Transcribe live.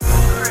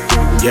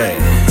Yeah.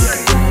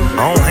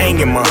 I don't hang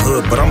in my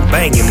hood, but I'm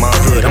banging my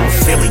hood. I'm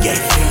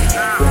affiliated.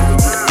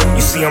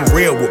 You see, I'm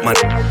real with my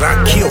I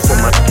kill for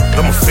my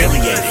I'm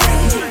affiliated.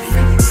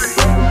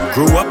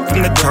 Grew up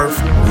from the turf,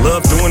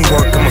 love doing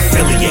work, I'm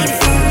affiliated.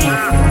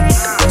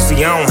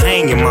 See, I don't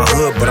hang in my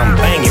hood, but I'm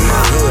banging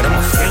my hood, I'm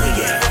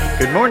affiliated.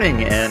 Good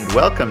morning and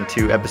welcome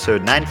to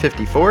episode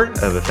 954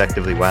 of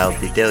Effectively Wild,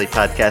 the daily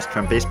podcast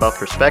from Baseball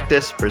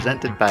Prospectus,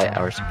 presented by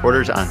our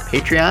supporters on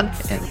Patreon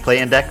and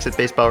PlayIndex at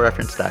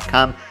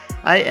baseballreference.com.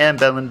 I am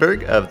Ben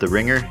Lindbergh of The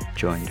Ringer,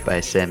 joined by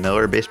Sam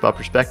Miller of Baseball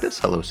Prospectus.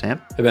 Hello,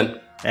 Sam. Hey, Ben.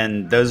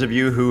 And those of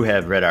you who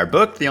have read our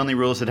book, The Only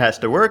Rules It Has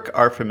to Work,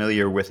 are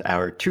familiar with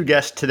our two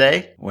guests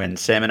today. When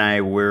Sam and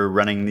I were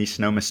running the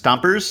Sonoma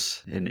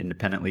Stompers, an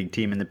independent league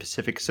team in the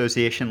Pacific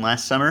Association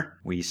last summer,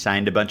 we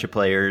signed a bunch of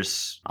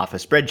players off a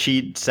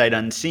spreadsheet, sight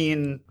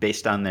unseen,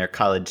 based on their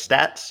college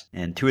stats.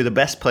 And two of the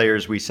best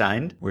players we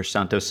signed were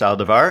Santos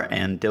Saldivar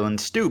and Dylan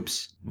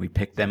Stoops. We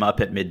picked them up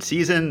at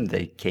mid-season.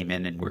 They came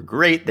in and were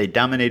great. They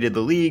dominated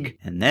the league.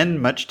 And then,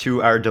 much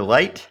to our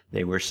delight,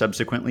 they were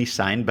subsequently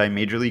signed by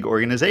major league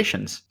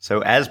organizations. So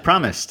as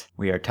promised,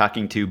 we are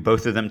talking to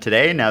both of them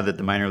today now that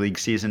the minor league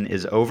season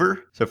is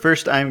over. So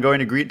first, I'm going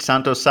to greet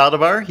Santos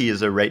Saldivar. He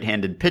is a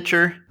right-handed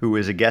pitcher who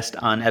was a guest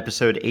on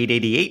episode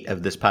 888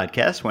 of this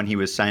podcast when he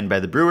was signed by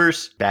the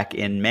Brewers. Back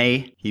in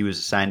May, he was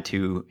assigned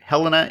to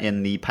Helena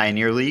in the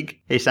Pioneer League.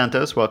 Hey,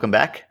 Santos, welcome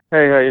back.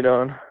 Hey, how you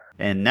doing?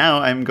 And now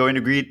I'm going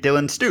to greet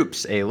Dylan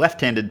Stoops, a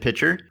left-handed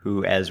pitcher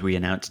who, as we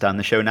announced on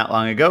the show not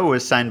long ago,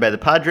 was signed by the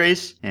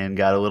Padres and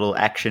got a little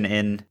action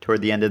in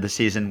toward the end of the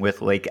season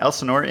with Lake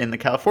Elsinore in the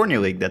California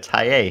League. That's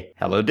High A.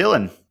 Hello,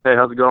 Dylan. Hey,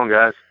 how's it going,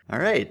 guys? All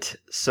right.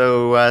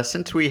 So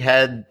since we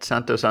had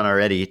Santos on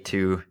already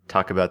to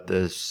talk about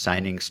the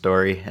signing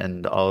story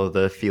and all of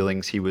the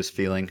feelings he was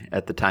feeling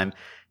at the time,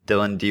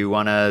 Dylan, do you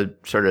want to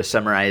sort of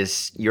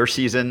summarize your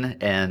season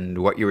and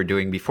what you were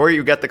doing before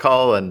you got the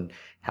call and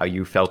how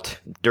you felt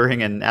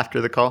during and after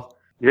the call?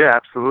 Yeah,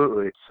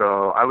 absolutely.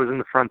 So I was in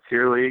the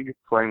Frontier League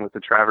playing with the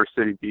Traverse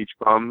City Beach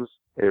Bums.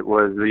 It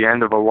was the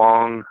end of a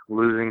long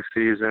losing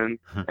season,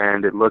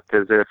 and it looked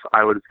as if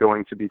I was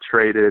going to be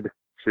traded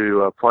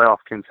to a playoff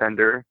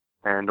contender.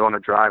 And on a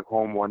drive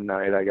home one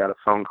night, I got a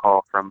phone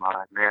call from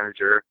my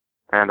manager,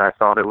 and I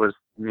thought it was,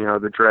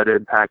 the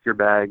dreaded pack your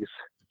bags.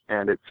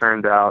 And it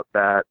turned out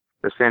that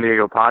the San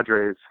Diego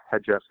Padres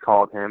had just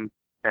called him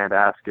and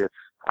asked if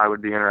I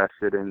would be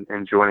interested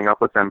in joining up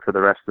with them for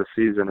the rest of the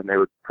season, and they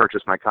would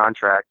purchase my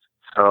contract.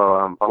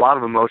 So a lot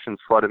of emotions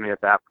flooded me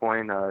at that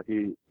point.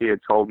 He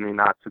had told me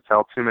not to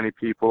tell too many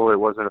people. It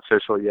wasn't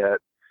official yet.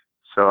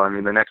 So,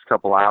 the next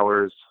couple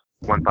hours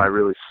went by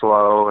really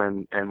slow,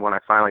 and when I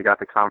finally got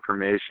the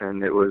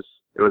confirmation, it was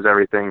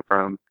everything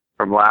from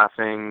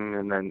laughing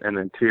and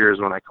then tears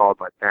when I called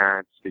my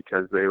parents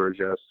because they were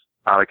just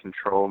out of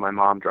control. My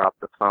mom dropped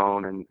the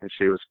phone, and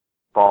she was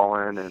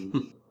bawling,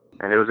 and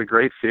it was a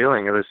great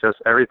feeling. It was just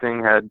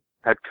everything had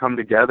come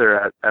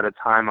together at a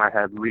time I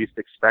had least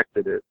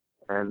expected it.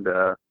 And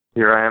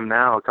here I am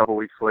now, a couple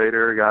weeks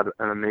later, got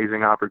an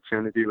amazing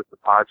opportunity with the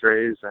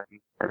Padres,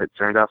 and it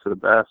turned out for the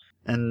best.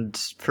 And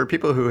for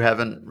people who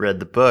haven't read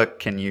the book,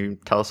 can you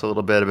tell us a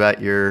little bit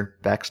about your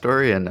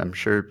backstory? And I'm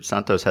sure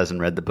Santos hasn't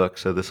read the book,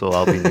 so this will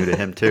all be new to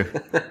him too.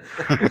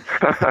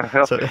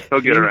 He'll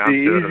get around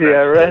to it. Easy.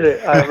 I read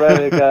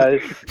it,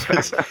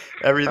 guys.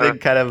 Everything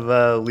kind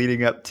of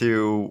leading up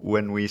to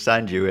when we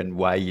signed you and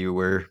why you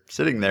were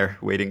sitting there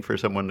waiting for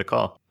someone to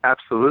call.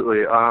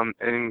 Absolutely.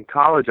 In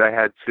college, I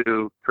had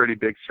two pretty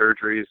big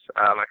surgeries.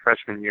 My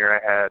freshman year,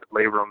 I had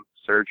labrum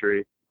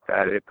surgery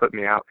that it put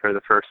me out for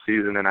the first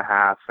season and a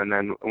half. And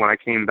then when I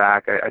came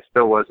back, I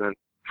still wasn't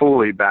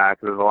fully back.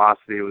 The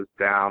velocity was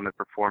down. The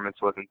performance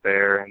wasn't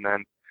there. And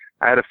then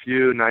I had a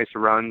few nice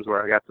runs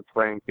where I got to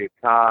play in Cape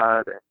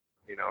Cod and,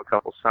 a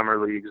couple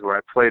summer leagues where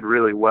I played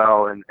really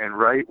well. And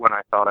right when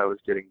I thought I was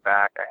getting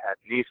back, I had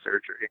knee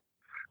surgery.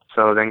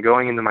 So then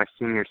going into my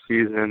senior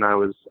season, I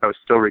was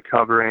still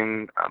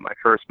recovering. My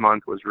first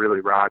month was really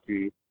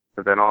rocky.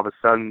 But then all of a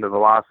sudden, the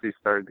velocity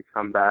started to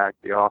come back.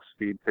 The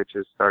off-speed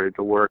pitches started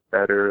to work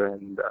better,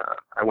 and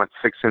I went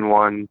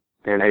 6-1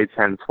 in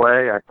A10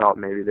 play. I thought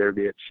maybe there'd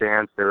be a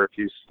chance. There were a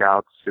few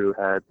scouts who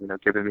had,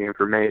 given me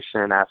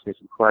information, asked me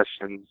some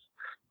questions.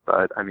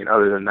 But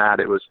other than that,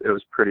 it was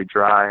pretty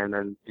dry. And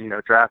then,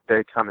 draft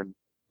day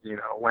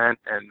went,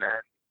 and then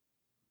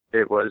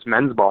it was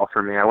men's ball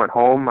for me. I went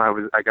home.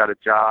 I got a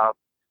job.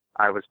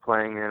 I was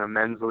playing in a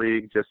men's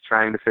league, just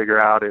trying to figure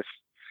out if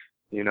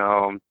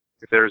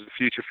there was a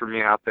future for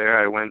me out there.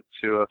 I went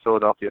to a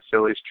Philadelphia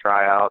Phillies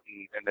tryout,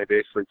 and they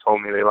basically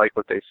told me they liked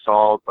what they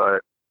saw,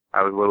 but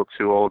I was a little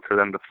too old for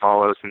them to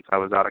follow since I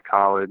was out of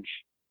college.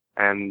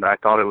 And I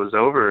thought it was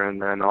over,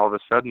 and then all of a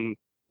sudden,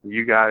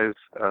 you guys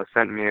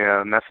sent me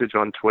a message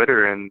on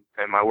Twitter, and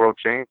my world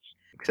changed.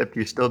 Except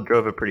you still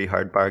drove a pretty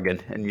hard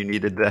bargain, and you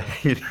needed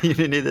you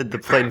needed the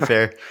plane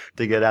fare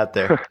to get out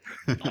there.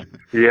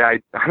 Yeah,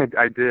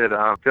 I did.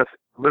 Just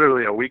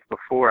literally a week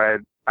before,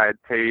 I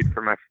had paid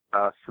for my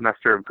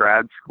semester of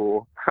grad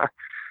school.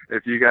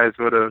 If you guys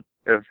would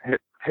have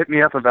hit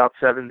me up about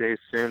 7 days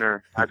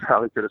sooner, I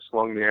probably could have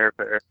swung the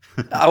airfare.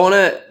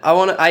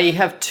 I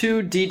have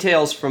two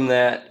details from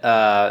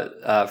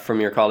that,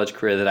 from your college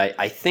career that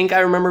I think I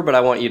remember, but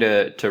I want you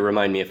to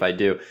remind me if I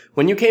do.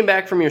 When you came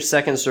back from your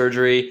second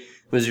surgery,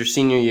 it was your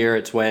senior year.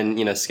 It's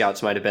when,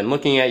 scouts might have been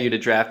looking at you to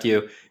draft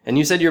you, and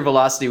you said your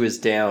velocity was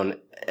down.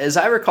 As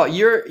I recall,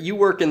 you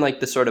work in like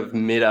the sort of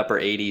mid upper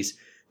 80s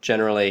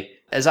generally.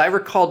 As I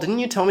recall, didn't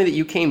you tell me that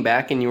you came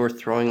back and you were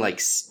throwing like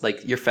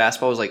your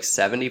fastball was like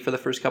 70 for the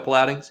first couple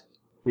outings?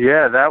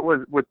 Yeah, that was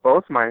with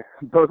both of my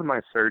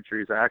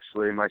surgeries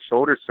actually. My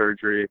shoulder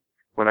surgery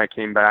when I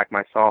came back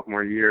my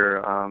sophomore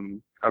year.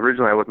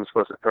 Originally I wasn't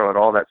supposed to throw at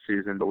all that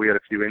season, but we had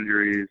a few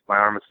injuries. My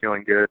arm was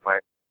feeling good.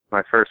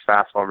 My first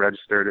fastball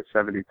registered at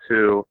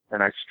 72,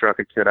 and I struck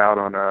a kid out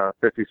on a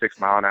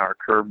 56-mile-an-hour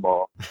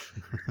curveball.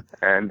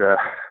 And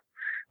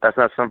that's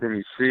not something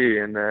you see.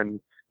 And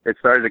then it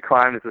started to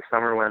climb as the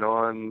summer went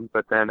on.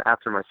 But then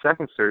after my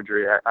second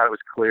surgery, I was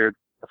cleared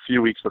a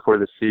few weeks before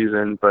the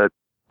season, but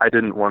I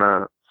didn't want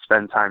to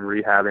spend time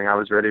rehabbing. I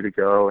was ready to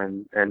go,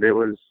 and it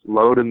was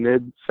low to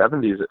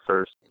mid-70s at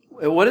first.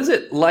 What is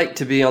it like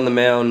to be on the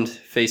mound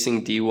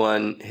facing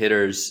D1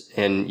 hitters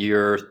and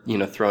you're,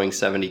 throwing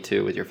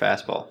 72 with your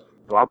fastball?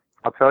 Well,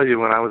 I'll tell you,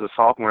 when I was a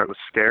sophomore, it was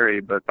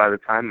scary, but by the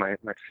time my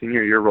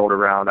senior year rolled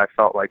around, I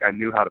felt like I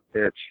knew how to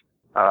pitch.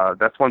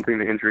 That's one thing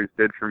the injuries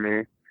did for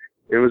me.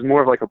 It was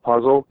more of like a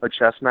puzzle, a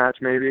chess match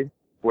maybe,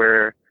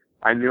 where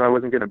I knew I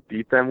wasn't going to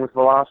beat them with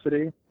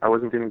velocity. I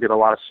wasn't going to get a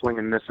lot of swing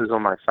and misses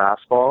on my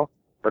fastball.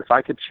 But if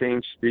I could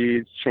change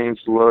speeds, change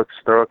looks,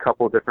 throw a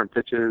couple of different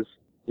pitches,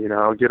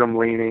 get them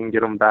leaning,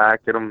 get them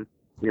back, get them,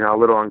 a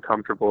little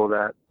uncomfortable,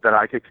 that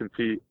I could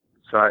compete.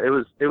 So it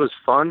was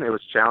fun. It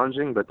was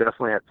challenging, but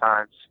definitely at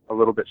times a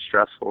little bit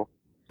stressful.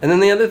 And then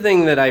the other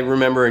thing that I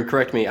remember, and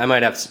correct me, I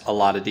might have a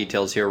lot of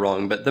details here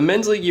wrong, but the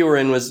men's league you were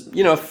in was,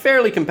 a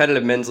fairly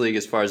competitive men's league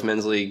as far as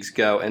men's leagues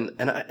go. And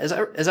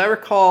as I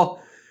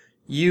recall,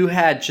 you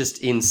had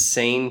just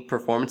insane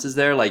performances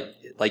there. Like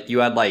you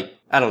had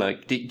I don't know.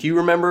 Do you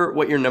remember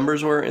what your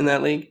numbers were in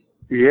that league?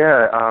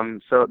 Yeah.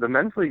 So the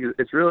men's league,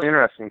 it's really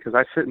interesting because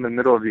I sit in the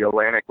middle of the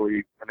Atlantic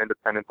League, an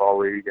independent ball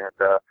league,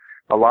 and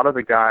a lot of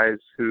the guys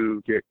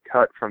who get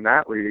cut from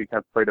that league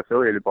have played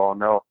affiliated ball,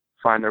 and they'll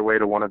find their way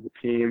to one of the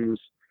teams.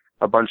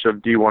 A bunch of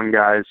D1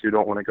 guys who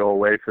don't want to go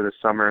away for the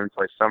summer and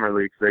play summer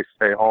leagues, they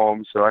stay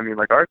home. So,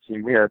 like our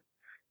team, we had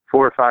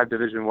 4 or 5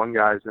 Division I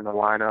guys in the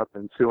lineup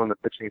and 2 on the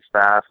pitching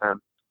staff. And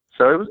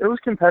so it was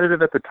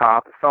competitive at the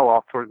top. It fell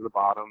off towards the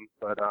bottom.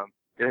 But,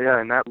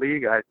 in that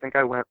league, I think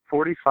I went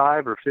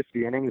 45 or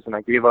 50 innings, and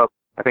I gave up,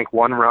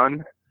 1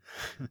 run.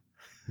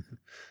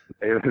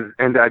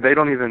 And they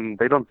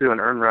don't do an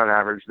earned run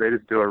average. They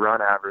just do a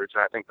run average.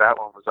 And I think that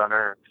one was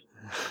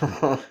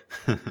unearned.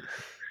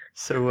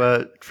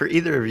 So for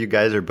either of you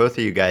guys or both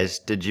of you guys,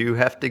 did you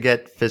have to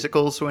get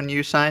physicals when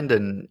you signed?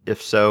 And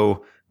if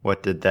so,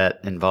 what did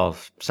that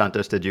involve?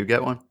 Santos, did you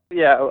get one?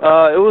 Yeah,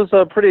 it was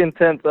a pretty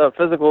intense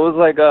physical. It was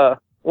like,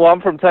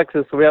 I'm from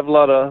Texas, so we have a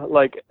lot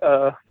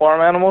of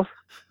farm animals.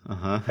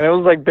 Uh-huh. And it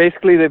was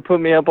basically they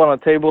put me up on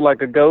a table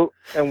like a goat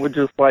and would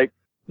just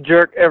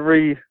jerk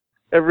every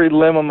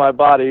limb of my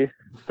body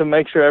to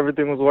make sure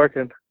everything was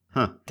working.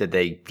 Huh. Did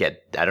they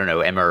get,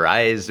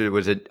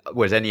 MRIs?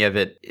 Was any of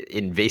it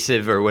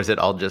invasive, or was it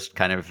all just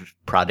kind of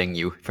prodding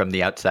you from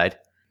the outside?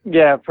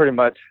 Yeah, pretty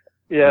much.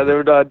 Yeah, They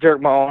would jerk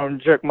my arm,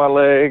 jerk my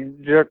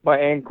leg, jerk my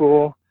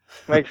ankle,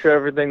 make sure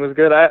everything was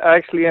good. I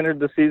actually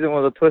entered the season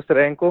with a twisted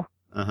ankle,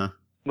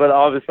 but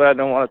obviously I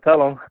didn't want to tell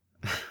them.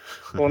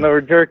 When they were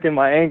jerking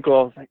my ankle,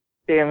 I was like,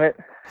 damn it.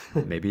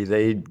 Maybe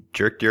they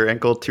jerked your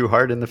ankle too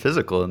hard in the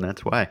physical, and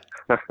that's why.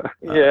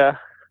 Yeah.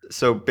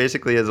 So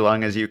basically, as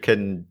long as you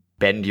can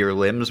bend your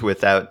limbs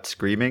without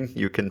screaming,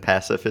 you can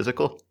pass a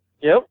physical?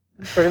 Yep,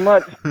 pretty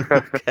much.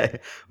 Okay.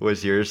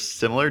 Was yours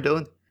similar,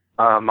 Dylan?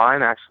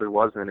 Mine actually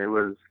wasn't.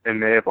 It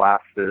may have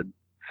lasted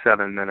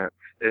 7 minutes.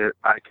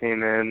 I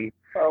came in,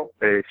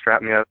 They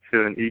strapped me up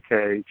to an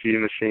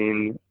EKG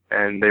machine,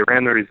 and they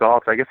ran the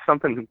results. I guess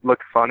something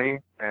looked funny,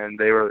 and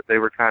they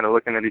were kind of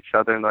looking at each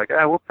other and like,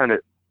 we'll send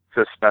it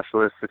to a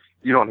specialist. If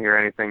you don't hear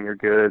anything, you're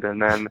good.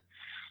 And then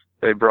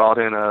they brought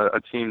in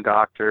a team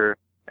doctor,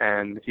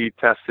 and he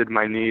tested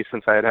my knee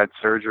since I had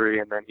surgery,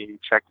 and then he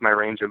checked my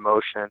range of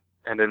motion.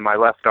 And in my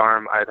left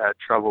arm, I'd had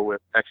trouble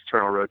with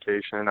external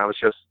rotation. I was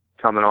just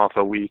coming off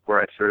a week where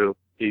I threw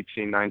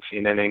 18,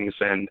 19 innings,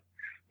 and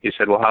he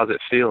said, well, how's it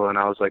feel? And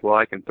I was like, well,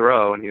 I can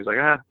throw. And he was like,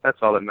 that's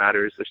all that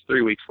matters. There's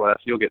 3 weeks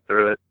left. You'll get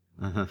through it.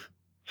 Uh-huh.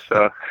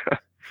 So...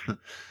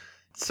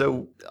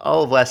 So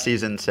all of last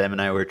season, Sam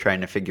and I were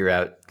trying to figure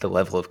out the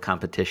level of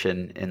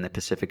competition in the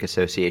Pacific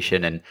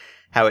Association and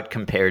how it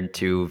compared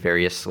to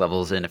various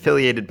levels in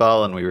affiliated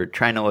ball. And we were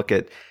trying to look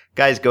at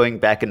guys going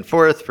back and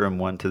forth from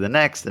one to the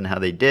next and how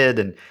they did.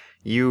 And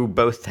you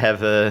both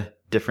have a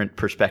different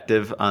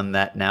perspective on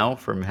that now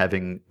from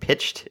having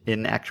pitched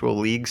in actual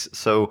leagues.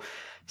 So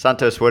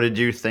Santos, what did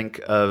you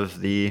think of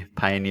the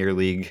Pioneer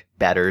League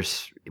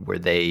batters? Were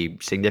they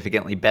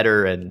significantly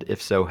better? And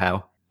if so,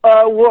 how?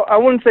 Well, I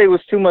wouldn't say it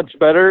was too much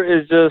better.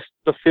 It's just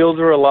the fields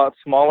were a lot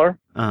smaller.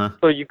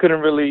 So you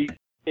couldn't really,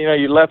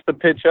 you left the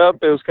pitch up,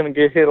 it was going to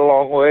get hit a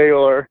long way,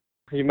 or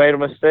you made a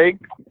mistake,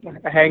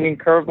 a hanging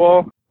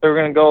curveball, they were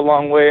going to go a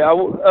long way.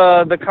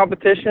 The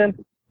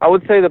competition, I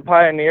would say the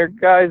Pioneer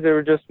guys, they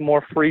were just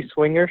more free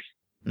swingers.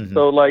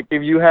 So, like,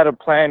 if you had a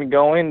plan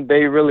going,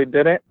 they really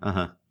didn't.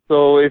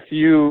 So if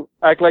you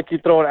act like you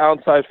throw an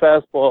outside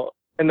fastball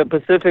in the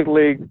Pacific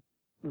League,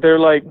 they're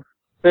like,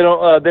 they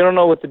don't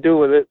know what to do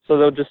with it, so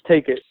they'll just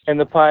take it. And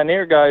the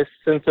Pioneer guys,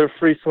 since they're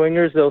free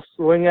swingers, they'll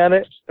swing at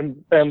it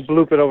and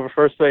bloop it over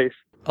first base.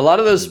 A lot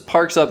of those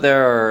parks up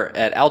there are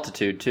at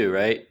altitude too,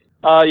 right?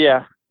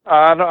 Yeah.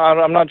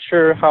 I'm not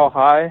sure how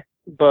high,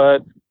 but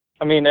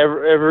I mean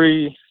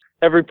every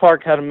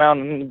park had a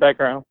mountain in the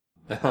background.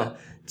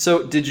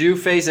 So did you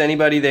face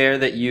anybody there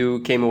that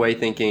you came away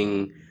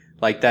thinking,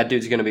 like, that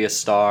dude's going to be a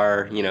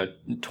star,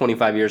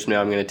 25 years from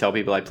now I'm going to tell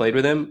people I played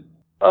with him?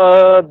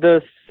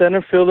 The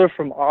center fielder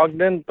from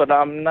Ogden, but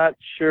I'm not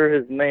sure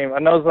his name. I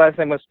know his last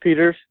name was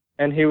Peters,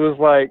 and he was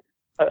like,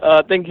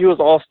 I think he was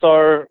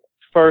all-star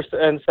first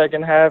and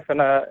second half,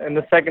 and in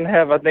the second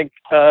half, I think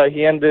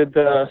he ended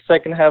the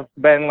second half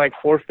batting like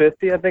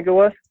 450, I think it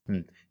was.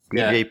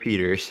 DJ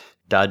Peters,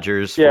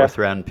 Dodgers 4th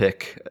round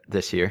pick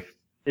this year.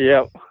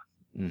 Yep.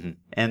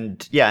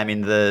 And yeah, I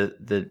mean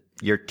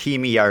your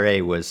team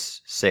ERA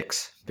was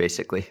 6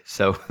 basically,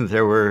 so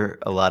there were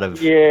a lot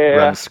of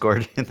runs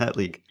scored in that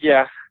league.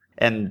 Yeah.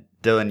 And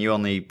Dylan, you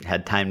only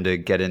had time to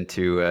get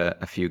into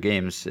a few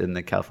games in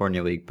the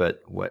California League,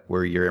 but what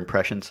were your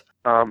impressions?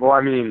 Well,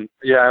 I mean,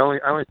 I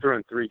only threw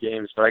in 3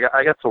 games, but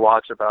I got to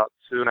watch about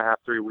 2.5,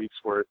 3 weeks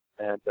worth,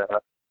 and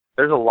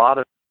there's a lot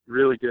of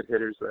really good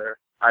hitters there.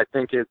 I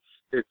think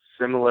it's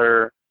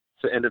similar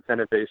to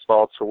independent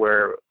baseball, to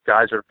where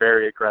guys are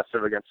very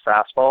aggressive against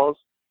fastballs,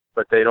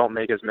 but they don't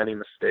make as many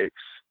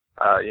mistakes.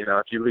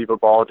 If you leave a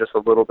ball just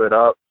a little bit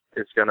up,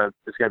 it's gonna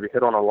be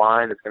hit on a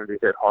line. It's gonna be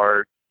hit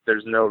hard.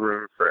 There's no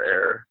room for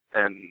error.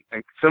 And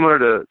similar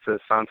to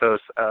Santos,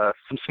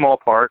 some small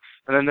parks,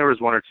 and then there was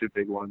 1 or 2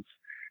 big ones.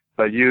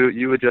 But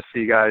you would just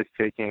see guys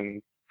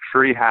taking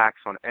free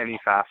hacks on any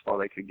fastball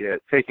they could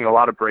get, taking a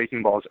lot of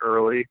breaking balls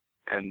early,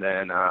 and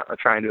then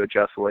trying to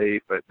adjust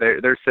late. But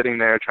they're sitting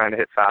there trying to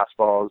hit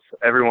fastballs.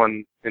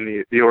 Everyone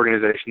in the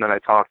organization that I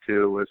talked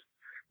to was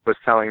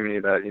telling me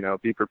that,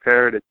 be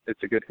prepared.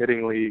 It's a good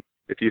hitting league.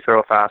 If you throw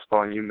a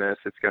fastball and you miss,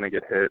 it's going to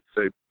get hit.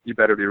 So you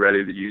better be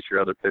ready to use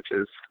your other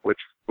pitches, which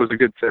was a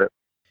good tip.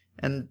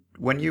 And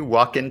when you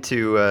walk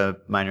into a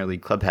minor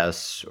league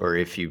clubhouse, or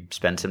if you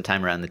spend some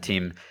time around the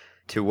team,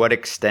 to what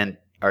extent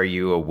are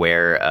you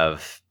aware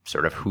of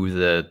sort of who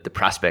the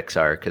prospects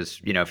are? Because,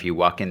 if you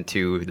walk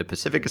into the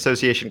Pacific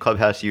Association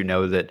clubhouse, you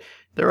know that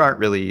there aren't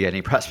really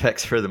any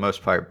prospects for the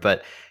most part.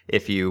 But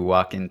if you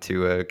walk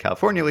into a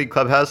California League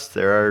clubhouse,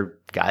 there are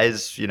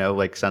guys,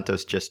 like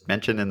Santos just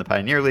mentioned in the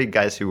Pioneer League,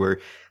 guys who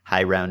were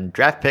high round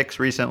draft picks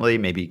recently,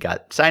 maybe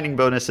got signing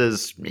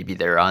bonuses, maybe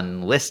they're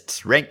on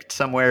lists ranked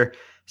somewhere.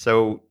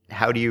 So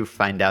how do you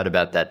find out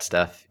about that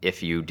stuff,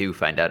 if you do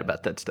find out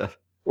about that stuff?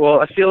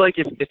 Well, I feel like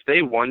if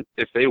they want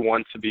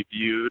to be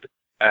viewed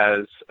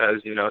as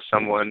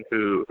someone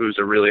who's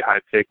a really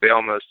high pick,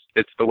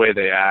 it's the way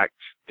they act.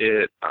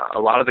 A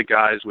lot of the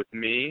guys with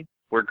me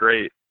were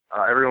great.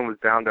 Everyone was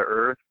down to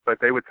earth, but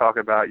they would talk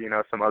about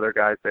some other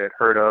guys they had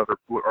heard of,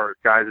 or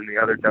guys in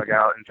the other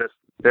dugout, and just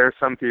there are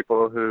some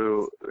people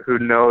who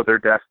know they're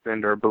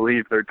destined or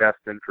believe they're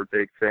destined for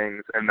big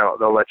things, and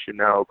they'll let you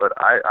know. But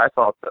I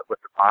thought that with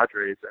the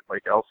Padres and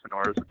like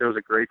Elsinore, there was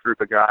a great group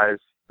of guys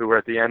who were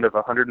at the end of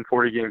a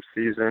 140-game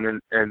season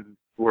and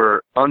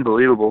were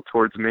unbelievable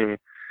towards me.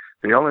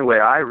 The only way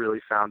I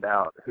really found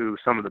out who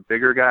some of the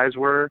bigger guys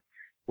were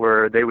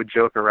they would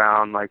joke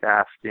around, like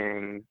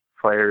asking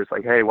players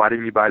like, hey, why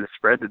didn't you buy the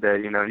spread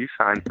today? You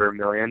signed for $1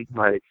 million,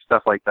 like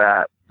stuff like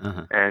that.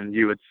 And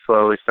you would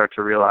slowly start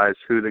to realize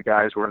who the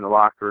guys were in the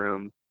locker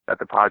room that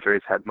the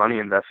Padres had money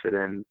invested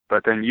in.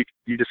 But then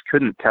you just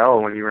couldn't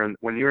tell when you were in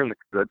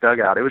the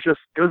dugout. It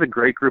was a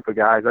great group of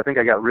guys. I think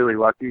I got really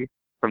lucky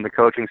from the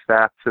coaching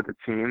staff to the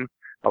team.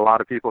 A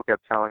lot of people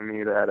kept telling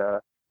me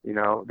that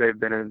they've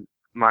been in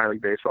minor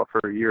league baseball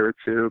for a year or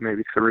 2,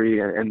 maybe 3,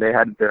 and they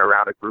hadn't been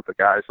around a group of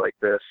guys like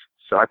this.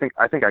 So I think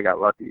I got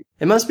lucky.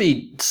 It must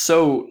be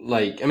so,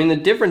 the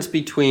difference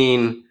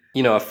between,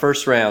 a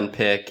first round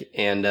pick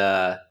and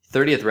a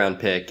 30th round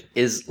pick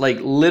is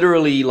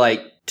literally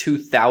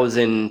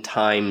 2,000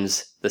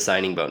 times the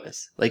signing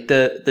bonus.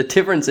 The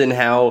difference in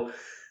how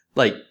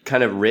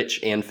kind of rich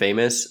and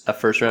famous a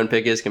first round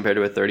pick is compared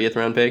to a 30th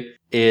round pick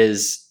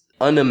is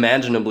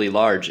unimaginably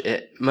large.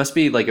 It must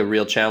be a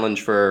real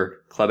challenge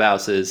for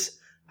clubhouses,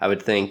 I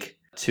would think,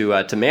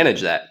 to manage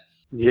that.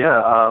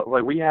 Yeah,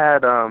 we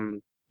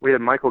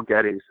had Michael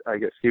Geddes. I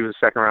guess he was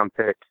a second round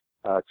pick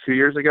 2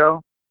 years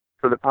ago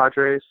for the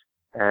Padres,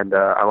 and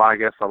I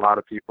guess a lot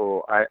of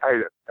people I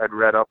had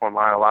read up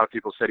online. A lot of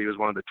people said he was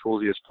one of the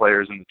toolsiest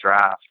players in the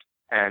draft,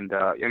 and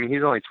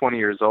he's only 20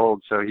 years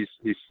old, so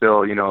he's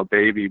still a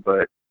baby,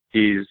 but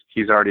he's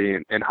already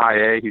in high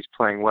A. He's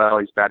playing well.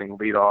 He's batting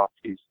leadoff.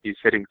 He's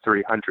hitting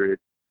 300.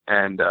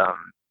 And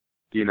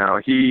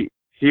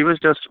he was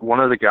just one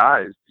of the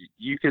guys.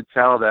 You could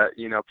tell that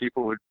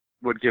people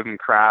would give him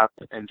crap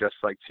and just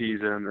like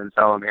tease him and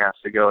tell him he has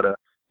to go to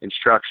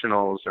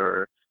instructionals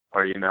or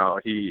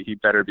he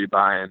better be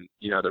buying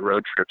the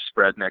road trip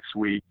spread next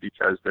week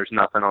because there's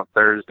nothing on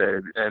Thursday.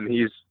 And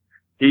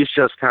he's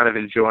just kind of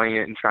enjoying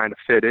it and trying to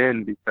fit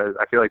in, because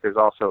I feel like there's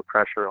also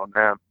pressure on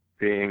them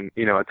being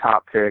a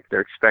top pick.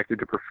 They're expected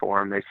to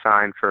perform. They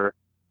sign for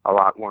a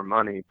lot more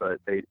money, but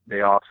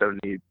they also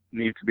need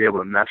to be able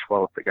to mesh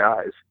well with the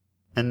guys.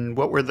 And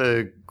what were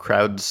the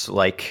crowds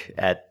like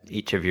at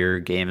each of your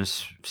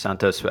games,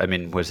 Santos? I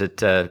mean, was it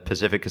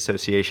Pacific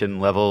Association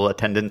level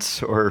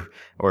attendance or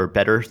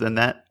better than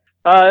that?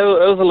 It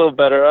was a little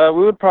better.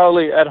 We would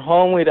probably, at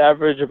home, we'd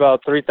average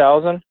about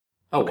 3,000.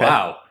 Oh, okay.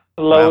 Wow.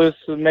 Lowest,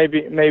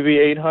 maybe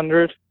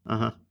 800.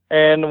 Uh-huh.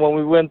 And when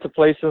we went to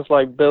places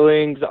like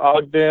Billings,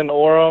 Ogden,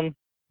 Orem,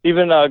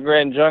 even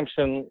Grand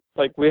Junction,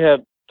 like we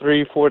had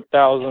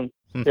 3,000-4,000.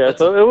 Yeah,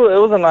 so it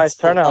was a nice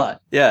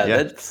turnout. Yeah,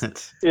 that's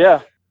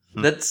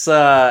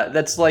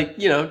like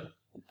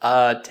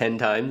 10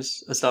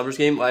 times a Stompers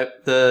game.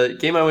 The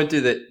game I went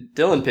to that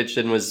Dylan pitched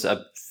in was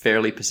a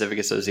fairly Pacific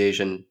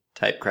Association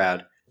type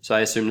crowd, so I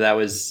assumed that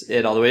was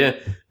it all the way in.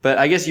 But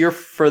I guess you're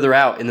further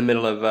out in the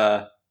middle of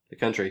the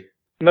country.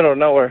 Middle of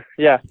nowhere,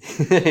 yeah.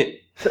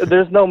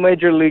 There's no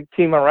major league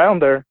team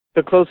around there.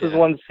 The closest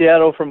one's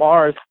Seattle from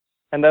ours,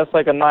 and that's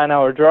like a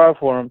 9-hour drive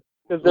for them.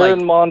 They're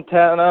in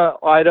Montana,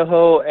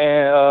 Idaho,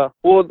 and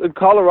the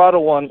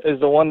Colorado one is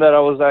the one that I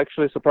was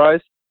actually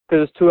surprised,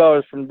 because it's 2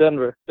 hours from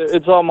Denver.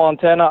 It's all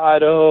Montana,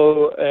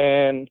 Idaho,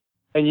 and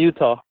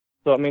Utah.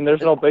 So I mean,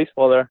 there's no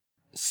baseball there.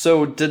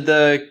 So did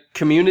the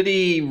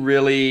community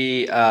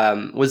really?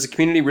 Was the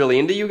community really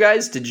into you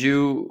guys? Did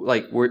you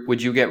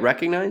would you get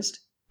recognized?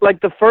 Like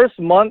the first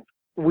month,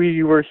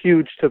 we were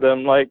huge to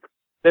them. Like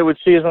they would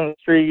see us on the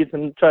streets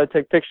and try to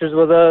take pictures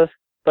with us.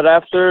 But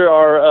after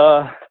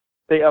our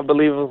I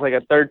believe it was like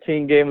a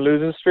 13-game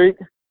losing streak.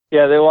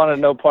 Yeah, they wanted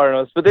no part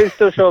of us, but they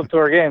still show up to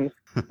our games,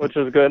 which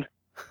was good.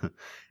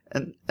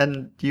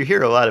 And you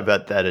hear a lot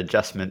about that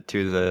adjustment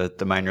to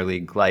the minor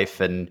league life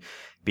and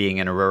being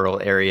in a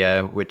rural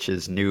area, which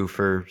is new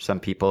for some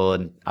people.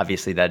 And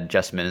obviously that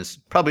adjustment is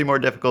probably more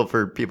difficult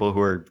for people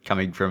who are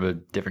coming from a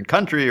different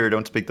country or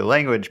don't speak the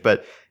language.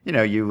 But,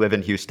 you live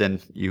in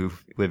Houston, you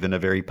live in a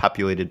very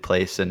populated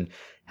place, and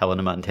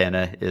Helena,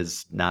 Montana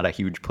is not a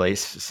huge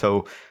place.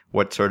 So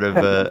what sort of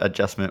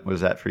adjustment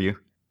was that for you?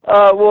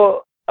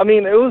 Well, I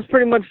mean, it was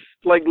pretty much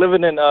like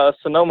living in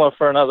Sonoma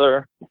for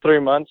another 3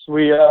 months.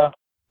 We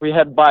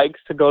had bikes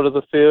to go to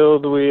the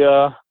field. We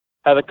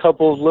had a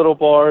couple of little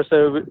bars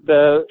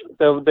that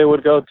they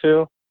would go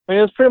to. I mean,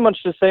 it was pretty much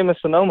the same as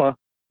Sonoma,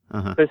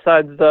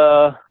 besides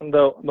the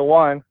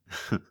wine.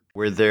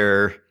 Were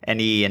there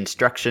any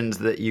instructions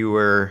that you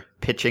were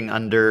pitching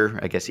under?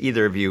 I guess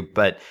either of you,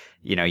 but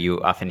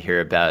you often hear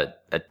about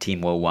a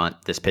team will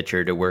want this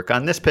pitcher to work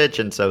on this pitch,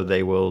 and so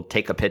they will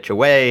take a pitch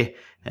away,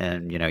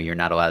 and you're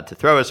not allowed to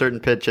throw a certain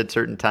pitch at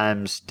certain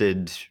times.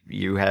 Did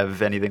you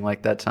have anything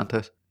like that,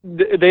 Santos?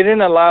 They didn't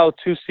allow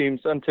two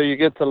seams until you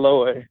get to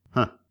low A.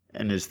 Huh.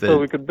 And is the so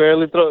we could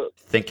barely throw.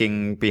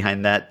 Thinking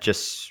behind that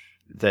just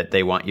that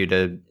they want you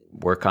to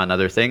work on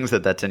other things,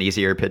 that's an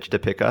easier pitch to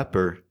pick up,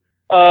 or?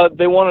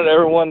 They wanted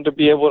everyone to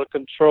be able to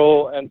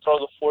control and throw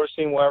the four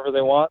seam wherever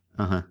they want.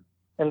 Uh-huh.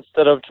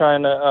 Instead of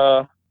trying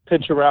to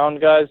pitch around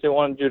guys, they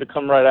wanted you to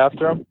come right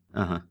after them.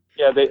 Uh-huh.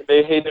 Yeah,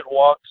 they hated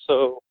walks,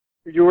 so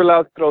if you were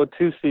allowed to throw a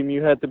two seam,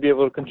 you had to be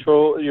able to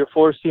control your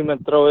four seam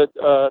and throw it.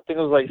 I think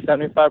it was like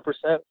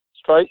 75%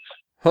 strikes.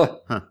 Huh.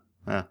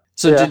 Yeah.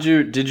 So yeah.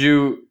 Did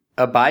you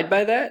abide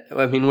by that?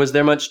 I mean, was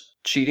there much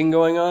cheating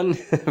going on?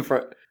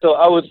 So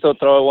I would still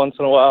throw it once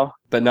in a while,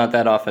 but not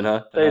that often,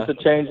 huh? Say it's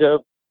a change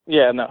up.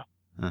 Yeah, no.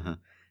 Uh-huh.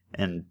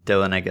 And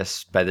Dylan, I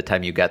guess by the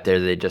time you got there,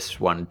 they just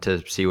wanted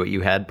to see what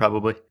you had,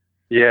 probably?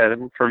 Yeah,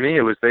 for me,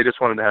 it was they just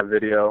wanted to have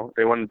video.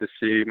 They wanted to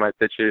see my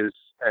pitches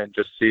and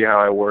just see how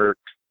I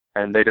worked,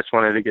 and they just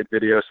wanted to get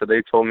video. So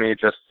they told me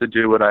just to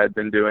do what I had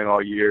been doing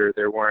all year.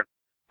 There weren't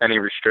any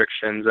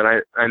restrictions,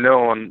 and I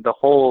know on the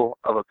whole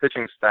of a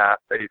pitching staff,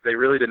 they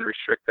really didn't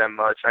restrict them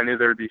much. I knew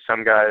there would be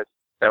some guys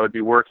that would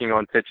be working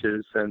on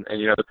pitches, and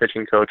the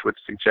pitching coach would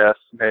suggest,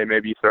 hey,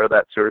 maybe throw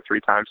that 2 or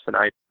 3 times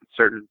tonight in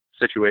certain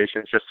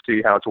situations just to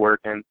see how it's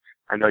working.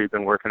 I know you've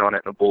been working on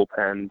it in a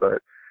bullpen,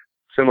 but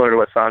similar to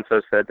what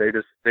Santos said, they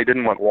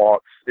didn't want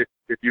walks.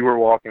 If you were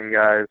walking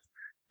guys,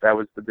 that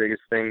was the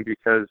biggest thing,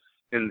 because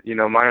in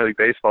minor league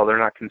baseball, they're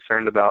not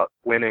concerned about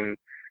winning.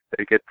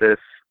 They get this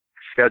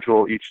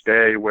schedule each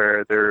day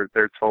where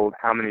they're told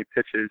how many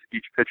pitches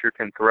each pitcher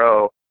can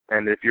throw,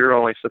 and if you're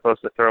only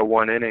supposed to throw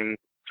 1 inning,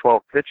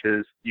 12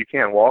 pitches, you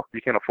can't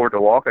afford to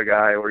walk a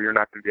guy, or you're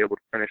not going to be able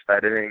to finish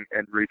that inning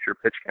and reach your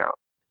pitch count.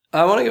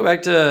 I want to go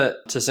back to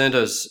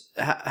Santos.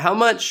 How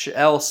much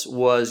else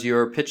was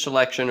your pitch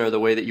selection or the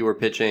way that you were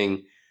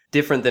pitching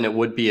different than it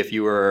would be if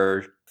you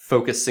were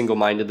focused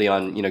single-mindedly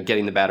on,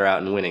 getting the batter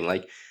out and winning?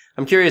 Like,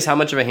 I'm curious how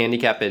much of a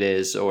handicap it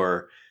is,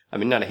 or I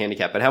mean, not a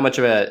handicap, but how much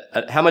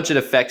it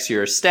affects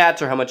your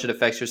stats or how much it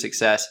affects your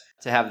success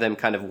to have them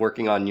kind of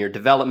working on your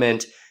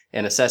development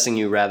and assessing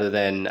you rather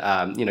than,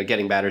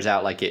 getting batters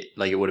out like it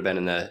would have been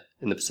in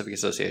the Pacific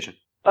Association?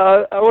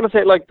 I want to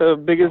say like the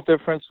biggest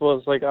difference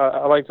was like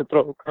I like to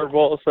throw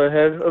curveballs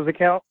ahead of the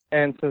count,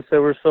 and since they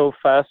were so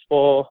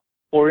fastball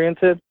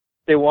oriented,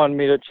 they wanted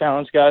me to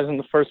challenge guys in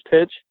the first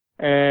pitch,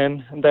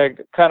 and that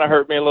kind of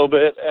hurt me a little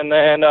bit. And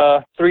then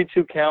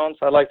 3-2 counts,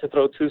 I like to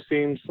throw two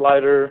seam,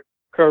 slider,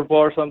 curveball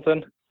or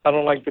something. I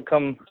don't like to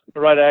come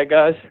right at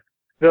guys.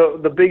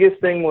 The biggest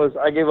thing was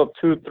I gave up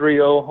 2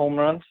 3-0 home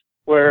runs,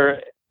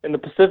 where in the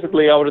Pacific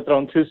League I would have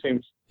thrown two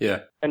seams. Yeah.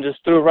 And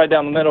just threw it right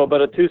down the middle,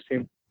 but a two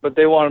seam. But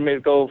they wanted me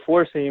to go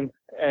 4-seam,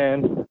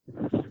 and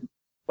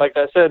like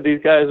I said, these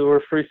guys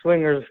were free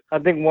swingers. I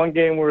think one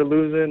game we were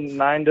losing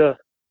 9-1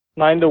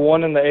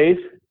 in the eighth,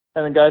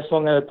 and the guy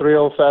swung at a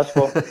 3-0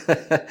 fastball.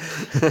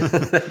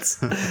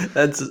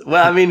 that's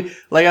well, I mean,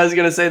 like I was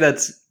gonna say,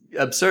 that's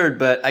absurd,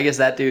 but I guess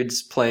that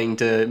dude's playing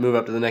to move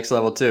up to the next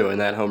level too, and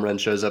that home run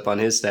shows up on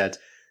his stats.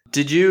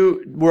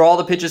 Were all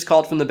the pitches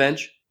called from the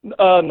bench?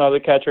 No,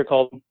 the catcher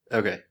called them.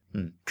 Okay.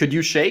 Could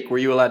you shake? Were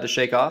you allowed to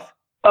shake off?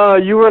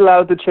 You were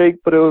allowed to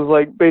shake, but it was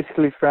like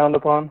basically frowned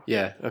upon.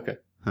 Yeah, okay.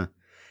 Huh.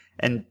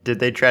 And did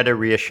they try to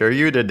reassure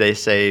you? Did they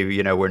say,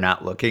 we're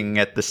not looking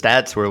at the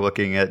stats, we're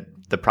looking at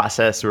the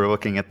process, we're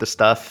looking at the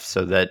stuff,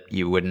 so that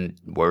you wouldn't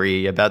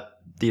worry about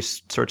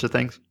these sorts of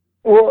things?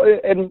 Well,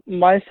 in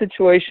my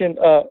situation,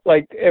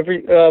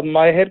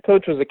 my head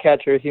coach was a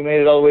catcher. He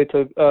made it all the way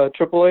to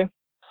AAA.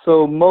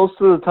 So most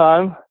of the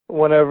time,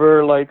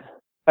 whenever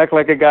act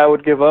like a guy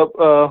would give up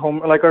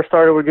our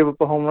starter would give up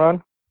a home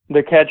run,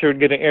 the catcher would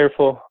get an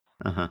earful.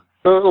 Uh-huh.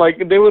 So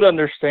they would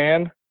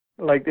understand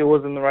it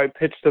wasn't the right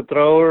pitch to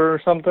throw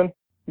or something.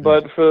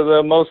 But for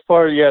the most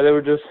part, yeah, they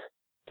were just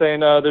saying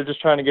they're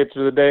just trying to get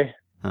through the day.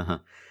 Uh-huh.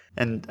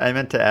 And I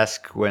meant to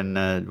ask when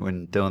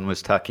Dylan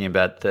was talking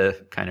about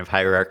the kind of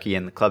hierarchy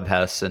in the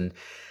clubhouse and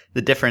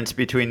the difference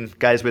between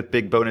guys with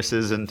big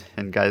bonuses and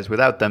guys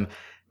without them.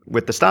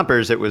 With the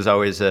Stompers, it was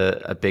always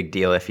a big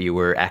deal if you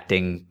were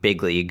acting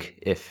big league,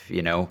 if,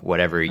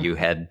 whatever you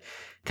had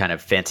kind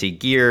of fancy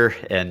gear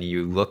and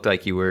you looked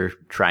like you were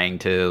trying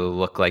to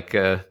look like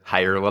a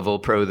higher level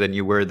pro than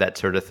you were, that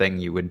sort of thing,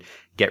 you would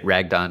get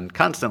ragged on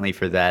constantly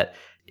for that.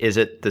 Is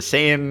it the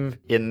same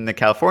in the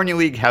California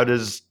League? How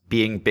does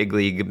being big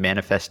league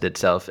manifest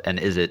itself? And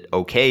is it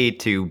okay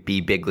to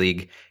be big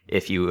league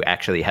if you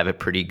actually have a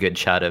pretty good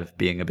shot of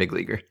being a big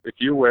leaguer? If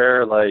you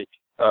wear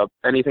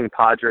anything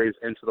Padres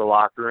into the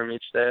locker room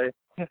each day,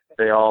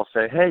 they all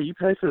say, "Hey, you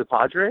play for the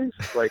Padres?"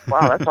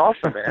 Wow, that's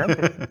awesome,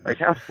 man.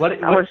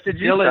 How much did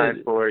you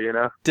sign for?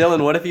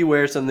 Dylan, what if you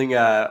wear something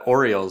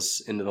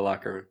Orioles into the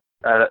locker room?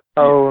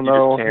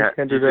 You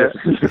can't do that.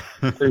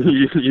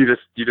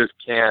 You just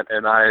can't.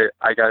 And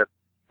I got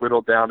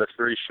whittled down to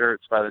 3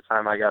 shirts by the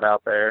time I got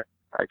out there.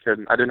 I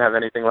didn't have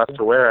anything left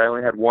to wear. I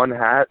only had 1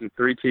 hat and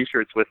 3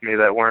 T-shirts with me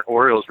that weren't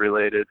Orioles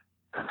related.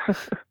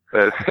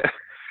 But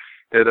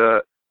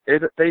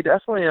they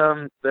definitely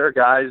there are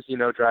guys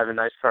driving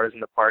nice cars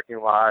in the parking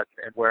lot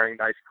and wearing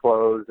nice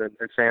clothes and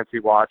fancy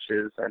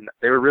watches, and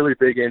they were really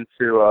big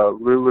into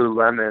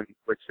Lululemon,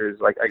 which is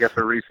I guess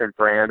a recent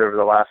brand over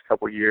the last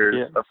couple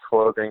years of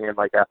clothing and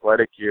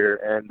athletic gear.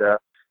 And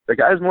the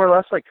guys more or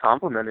less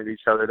complimented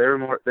each other.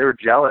 They were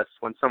jealous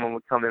when someone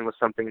would come in with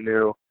something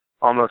new,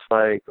 almost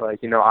I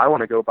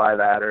want to go buy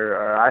that,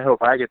 or I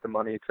hope I get the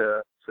money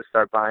to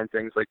start buying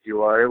things like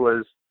you are. It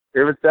was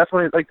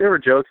definitely there were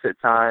jokes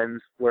at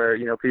times where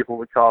people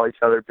would call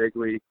each other big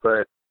league,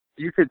 but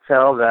you could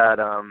tell that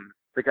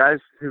the guys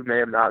who may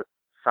have not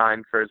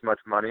signed for as much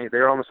money, they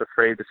were almost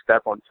afraid to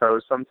step on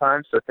toes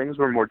sometimes. So things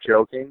were more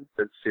joking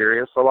than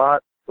serious a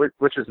lot,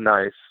 which is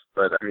nice.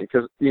 But I mean,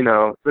 because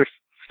there's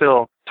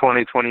still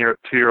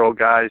 22-year-old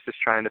guys just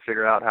trying to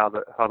figure out how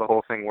the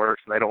whole thing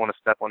works, and they don't want to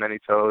step on any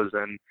toes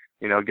and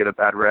get a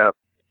bad rep.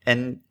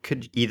 And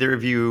could either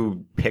of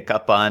you pick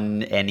up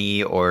on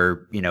any,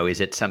 or, is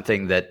it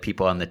something that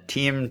people on the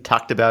team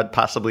talked about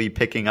possibly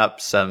picking up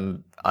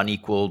some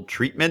unequal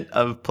treatment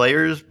of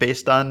players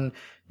based on,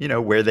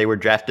 where they were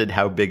drafted,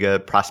 how big a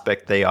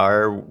prospect they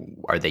are?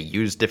 Are they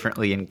used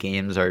differently in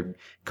games? Are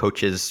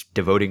coaches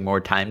devoting more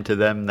time to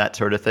them, that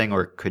sort of thing?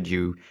 Or could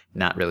you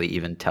not really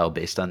even tell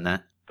based on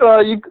that?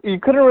 You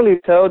couldn't really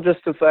tell,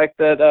 just the fact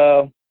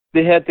that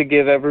they had to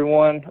give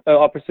everyone an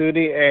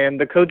opportunity, and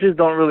the coaches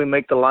don't really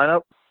make the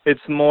lineup.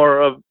 It's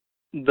more of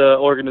the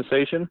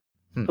organization.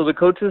 So the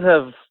coaches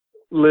have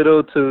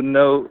little to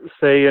no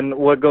say in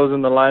what goes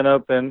in the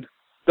lineup. And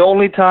the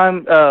only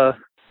time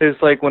is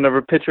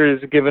whenever pitcher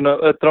is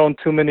thrown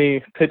too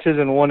many pitches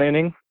in one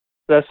inning.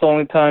 That's the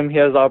only time he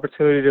has the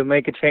opportunity to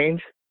make a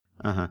change.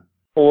 Uh-huh.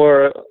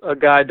 Or a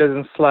guy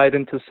doesn't slide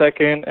into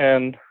second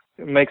and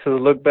it makes it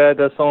look bad.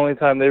 That's the only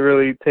time they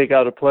really take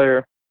out a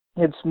player.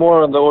 It's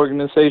more on the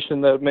organization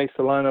that makes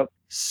the lineup.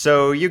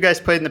 So you guys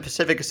played in the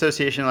Pacific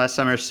Association last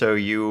summer, so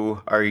you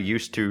are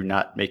used to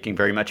not making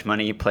very much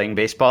money playing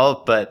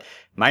baseball. But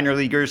minor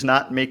leaguers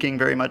not making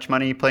very much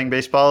money playing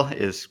baseball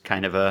is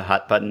kind of a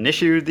hot button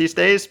issue these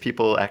days.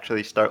 People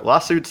actually start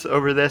lawsuits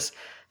over this.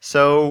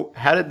 So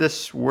how did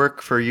this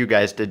work for you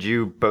guys? Did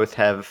you both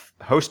have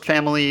host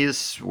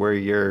families? Were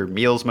your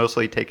meals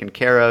mostly taken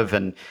care of?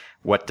 And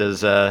what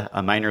does a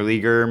minor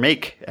leaguer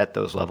make at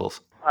those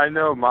levels? I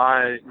know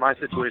my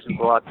situation's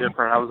a lot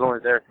different. I was only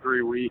there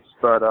 3 weeks,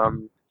 but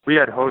we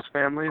had host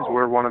families.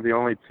 We're one of the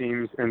only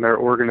teams in their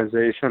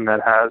organization that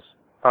has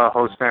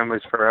host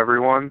families for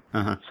everyone.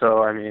 Uh-huh.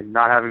 So, I mean,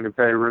 not having to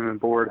pay room and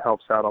board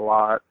helps out a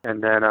lot.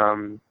 And then,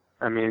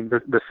 I mean,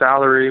 the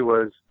salary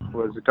was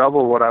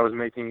double what I was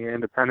making in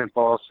independent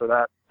ball, so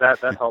that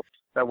helped.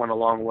 That went a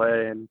long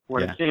way. And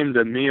when it came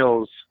to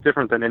meals,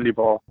 different than indie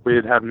ball,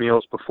 we'd have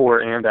meals before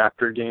and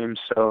after games.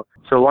 So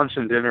lunch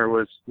and dinner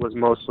was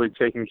mostly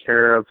taken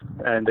care of,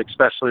 and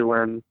especially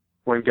when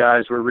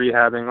guys were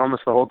rehabbing,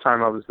 almost the whole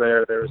time I was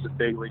there was a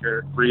big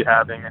leaguer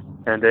rehabbing,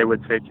 and they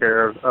would take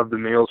care of the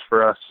meals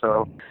for us.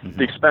 So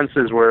the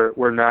expenses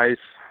were nice.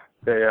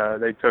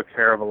 They took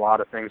care of a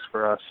lot of things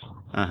for us.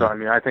 Uh-huh. So, I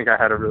mean, I think I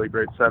had a really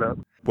great setup.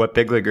 What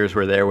big leaguers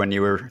were there when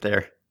you were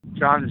there?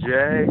 John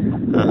Jay,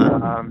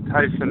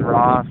 Tyson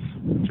Ross,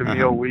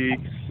 Jameel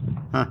Weeks.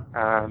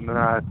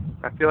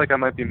 I feel like I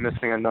might be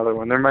missing another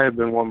one. There might have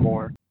been one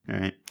more. All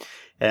right.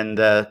 And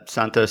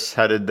Santos,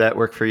 how did that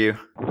work for you?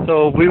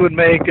 So we would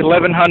make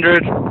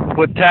 $1,100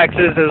 with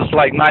taxes. It was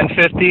like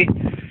 $950,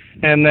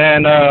 and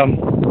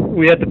then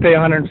we had to pay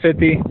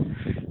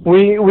 $150.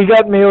 We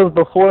got meals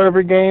before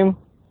every game.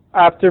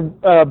 After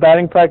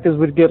batting practice,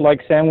 we'd get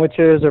like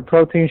sandwiches or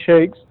protein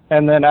shakes,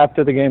 and then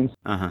after the games.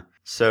 Uh-huh.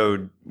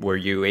 So were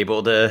you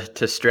able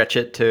to stretch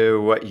it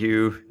to what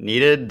you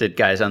needed? Did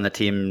guys on the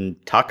team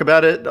talk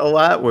about it a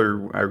lot?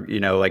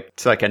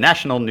 It's like a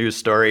national news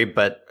story,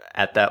 but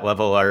at that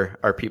level,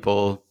 are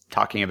people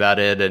talking about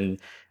it and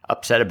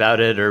upset about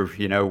it, or,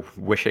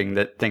 wishing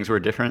that things were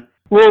different?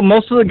 Well,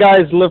 most of the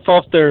guys live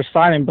off their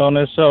signing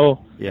bonus,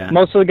 so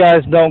most of the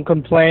guys don't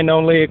complain.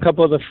 Only a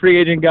couple of the free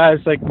agent guys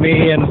like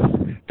me and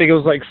I think it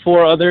was like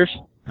 4 others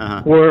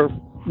were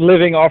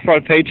living off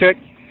our paycheck.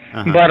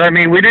 Uh-huh. But, I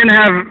mean, we didn't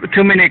have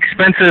too many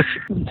expenses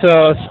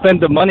to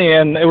spend the money,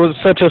 and it was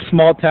such a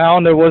small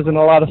town. There wasn't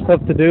a lot of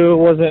stuff to do.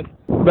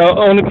 The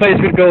only place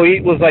we'd go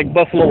eat was like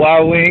Buffalo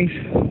Wild Wings,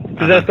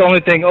 because that's the only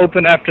thing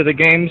open after the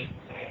games.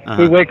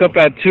 We wake up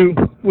at 2.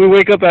 We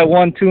wake up at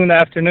 1, 2 in the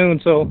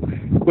afternoon, so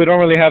we don't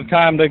really have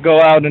time to go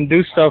out and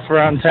do stuff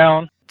around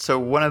town. So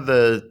one of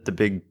the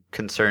big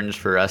concerns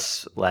for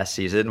us last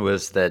season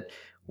was that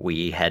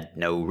we had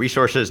no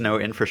resources, no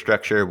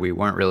infrastructure. We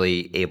weren't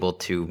really able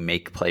to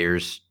make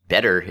players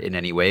better in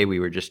any way.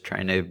 We were just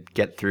trying to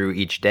get through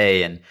each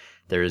day. And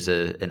there's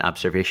an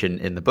observation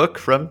in the book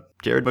from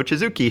Jared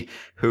Mochizuki,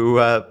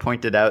 who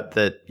pointed out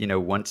that,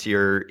 once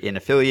you're in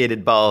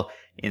affiliated ball,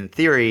 in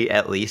theory,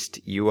 at least,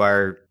 you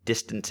are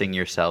distancing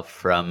yourself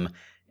from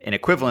an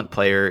equivalent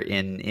player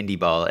in indie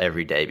ball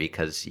every day,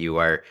 because you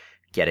are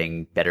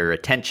getting better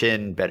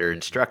attention, better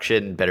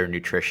instruction, better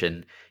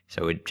nutrition.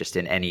 So just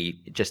in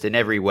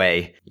every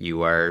way,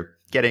 you are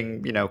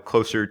getting,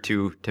 closer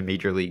to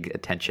major league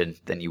attention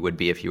than you would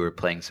be if you were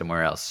playing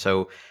somewhere else.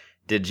 So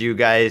did you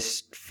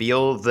guys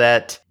feel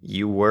that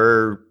you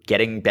were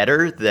getting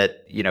better,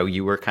 that,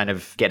 you were kind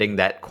of getting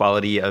that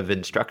quality of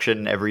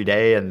instruction every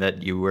day, and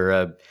that you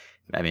were,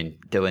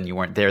 Dylan, you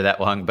weren't there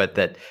that long, but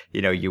that,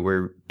 you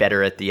were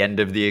better at the end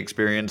of the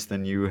experience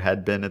than you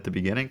had been at the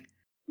beginning?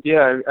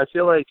 Yeah, I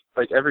feel like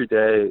every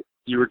day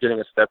you were getting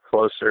a step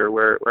closer,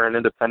 where in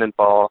independent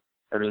ball,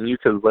 I mean, you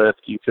could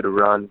lift, you could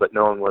run, but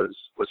no one was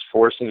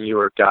forcing you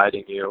or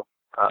guiding you.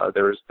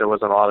 There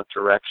wasn't a lot of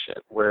direction.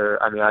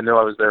 Where, I know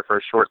I was there for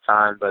a short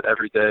time, but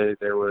every day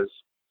there was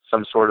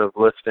some sort of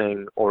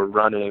lifting or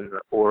running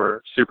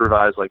or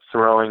supervised like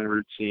throwing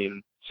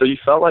routine. So you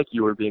felt like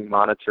you were being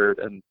monitored,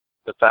 and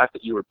the fact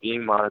that you were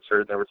being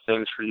monitored, there were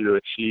things for you to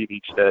achieve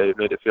each day,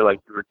 made it feel like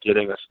you were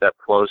getting a step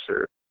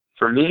closer.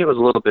 For me, it was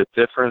a little bit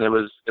different. It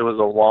was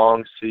a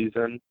long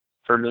season.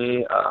 For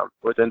me,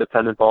 with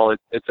independent ball,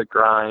 it's a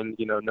grind,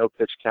 no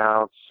pitch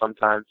counts.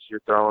 Sometimes you're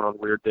throwing on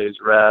weird days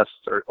rest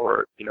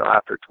or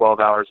after 12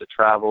 hours of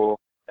travel.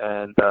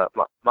 And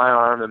my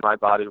arm and my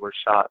body were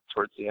shot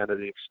towards the end of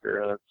the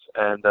experience.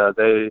 And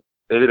they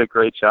did a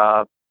great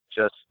job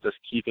just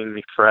keeping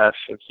me fresh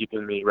and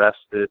keeping me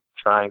rested,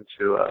 trying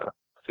to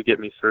get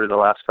me through the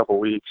last couple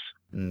weeks.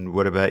 And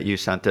what about you,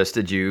 Santos?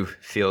 Did you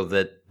feel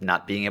that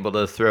not being able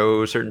to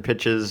throw certain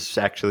pitches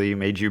actually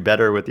made you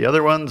better with the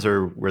other ones,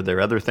 or were there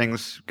other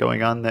things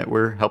going on that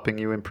were helping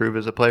you improve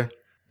as a player?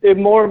 It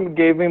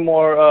gave me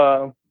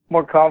more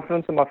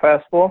confidence in my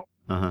fastball,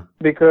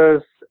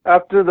 because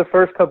after the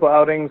first couple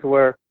outings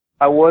where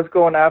I was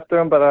going after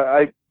him, but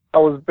I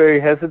was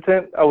very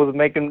hesitant. I was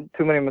making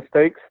too many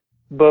mistakes.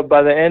 But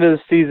by the end of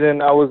the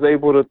season, I was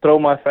able to throw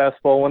my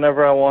fastball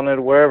whenever I wanted,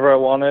 wherever I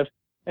wanted.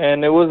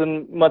 And it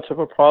wasn't much of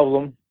a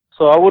problem.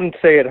 So I wouldn't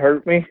say it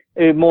hurt me.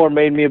 It more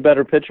made me a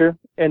better pitcher.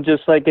 And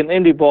just like in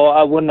indie ball,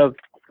 I wouldn't have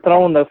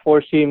thrown the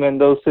four seam in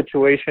those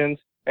situations,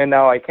 and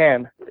now I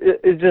can.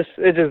 It just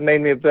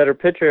made me a better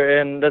pitcher,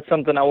 and that's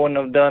something I wouldn't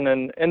have done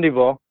in indie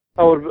ball.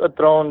 I would have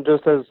thrown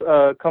just as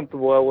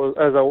comfortable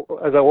as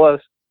I was.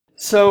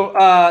 So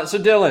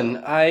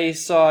Dylan, I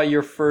saw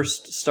your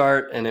first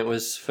start and it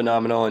was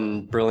phenomenal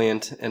and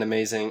brilliant and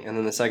amazing. And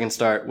then the second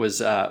start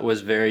was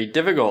very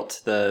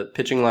difficult. The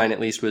pitching line, at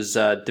least, was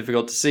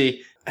difficult to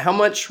see. How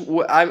much?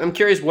 I'm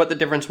curious what the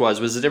difference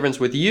was. Was the difference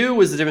with you?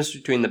 Was the difference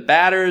between the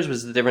batters?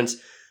 Was the difference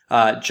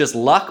just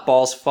luck,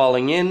 balls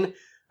falling in?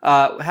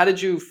 How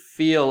did you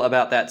feel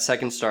about that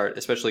second start,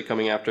 especially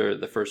coming after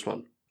the first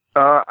one?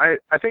 I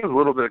think it was a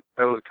little bit.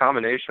 It was a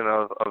combination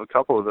of a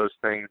couple of those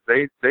things.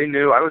 They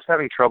knew I was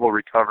having trouble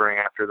recovering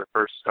after the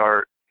first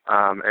start,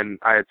 and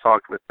I had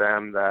talked with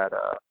them that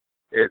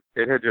it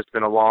had just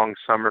been a long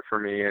summer for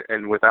me,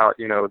 and without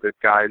the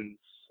guidance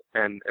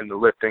and the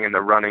lifting and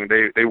the running,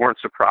 they weren't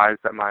surprised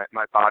that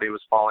my body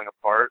was falling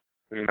apart.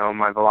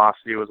 My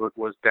velocity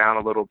was down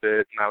a little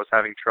bit, and I was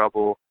having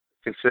trouble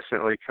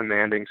consistently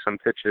commanding some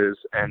pitches.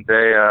 And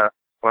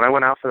when I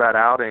went out for that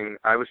outing,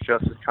 I was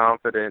just as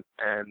confident,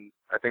 and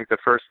I think the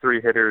first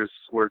three hitters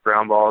were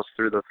ground balls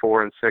through the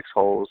 4 and 6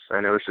 holes,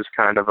 and it was just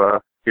kind of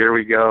a here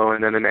we go,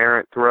 and then an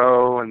errant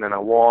throw, and then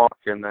a walk,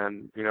 and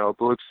then a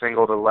bloop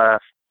single to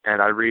left,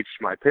 and I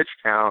reached my pitch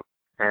count,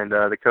 and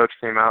the coach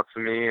came out to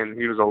me, and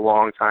he was a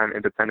long-time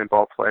independent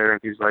ball player,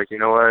 and he's like, you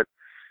know what,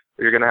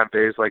 you're gonna have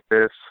days like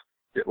this.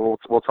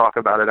 We'll talk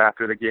about it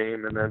after the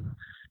game. And then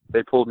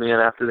they pulled me in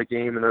after the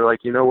game, and they're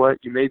like, you know what,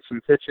 you made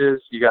some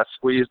pitches, you got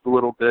squeezed a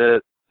little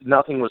bit,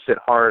 nothing was hit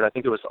hard. I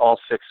think it was all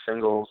 6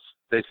 singles.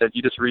 They said,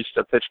 you just reached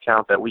a pitch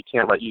count that we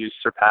can't let you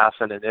surpass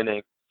in an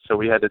inning, so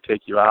we had to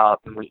take you out.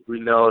 And we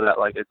know that,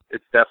 like,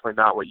 it's definitely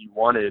not what you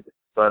wanted,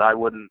 but I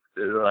wouldn't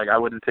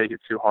take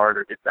it too hard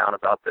or get down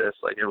about this.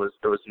 Like, it was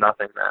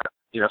nothing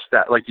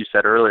that, like you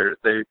said earlier,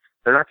 they're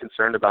not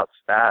concerned about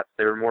stats.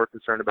 They were more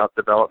concerned about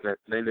development.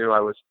 And they knew I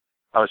was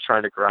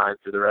trying to grind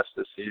through the rest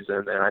of the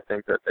season, and I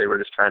think that they were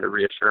just trying to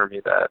reassure me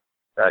that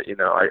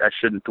I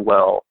shouldn't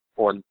dwell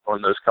on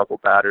those couple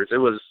batters. It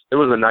was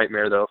a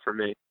nightmare, though, for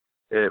me.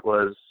 It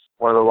was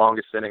one of the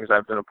longest innings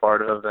I've been a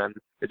part of, and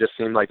it just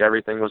seemed like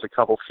everything was a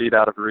couple feet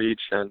out of reach,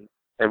 and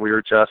we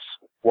were just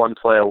one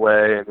play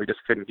away, and we just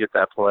couldn't get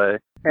that play.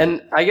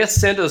 And I guess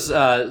Santos,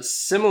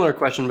 similar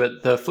question,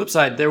 but the flip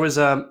side, there was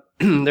a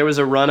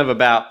run of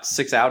about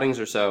 6 outings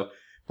or so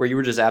where you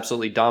were just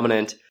absolutely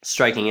dominant,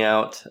 striking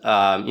out,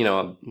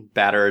 a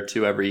batter or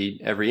two every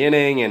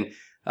inning, and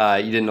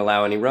you didn't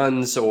allow any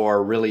runs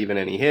or really even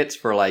any hits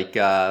for like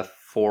 4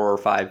 or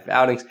 5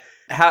 outings.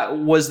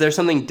 Was there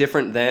something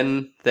different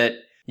then that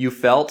you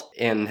felt,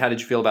 and how did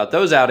you feel about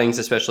those outings,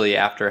 especially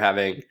after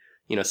having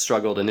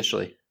struggled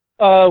initially?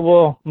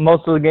 Well,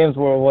 most of the games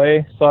were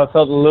away, so I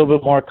felt a little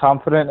bit more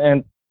confident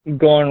and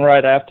going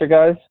right after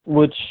guys,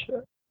 which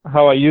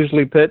how I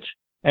usually pitch.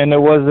 And it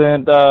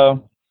wasn't.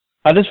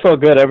 I just felt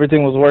good.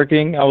 Everything was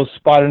working. I was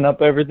spotting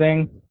up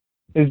everything.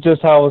 It's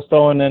just how I was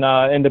throwing in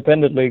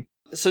independent league.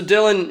 So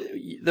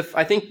Dylan,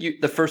 I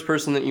think the first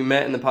person that you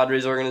met in the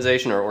Padres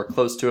organization or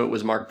close to it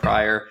was Mark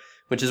Prior,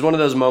 which is one of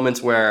those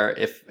moments where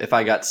if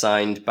I got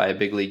signed by a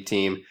big league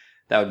team,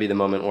 that would be the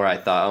moment where I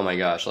thought, oh my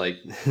gosh, like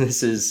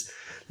this is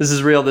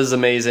real. This is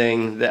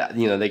amazing. That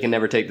they can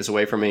never take this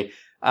away from me.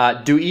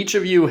 Do each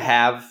of you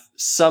have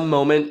some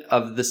moment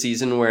of the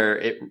season where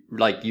it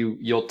like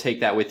you'll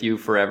take that with you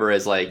forever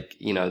as like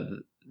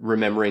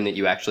remembering that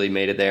you actually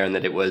made it there and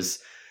that it was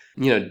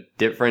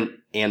different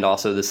and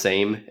also the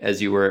same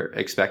as you were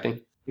expecting?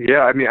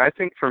 Yeah, I mean, I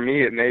think for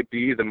me it may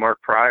be the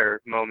Mark Prior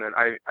moment.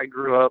 I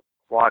grew up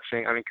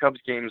watching. I mean,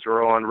 Cubs games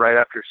were on right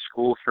after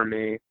school for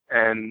me,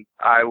 and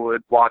I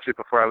would watch it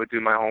before I would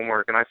do my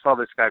homework. And I saw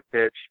this guy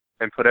pitch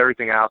and put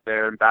everything out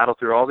there and battle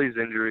through all these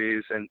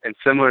injuries and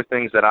similar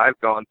things that I've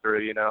gone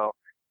through,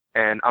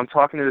 And I'm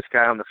talking to this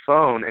guy on the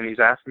phone, and he's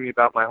asking me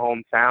about my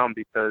hometown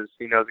because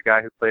he knows a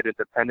guy who played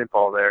independent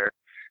ball there.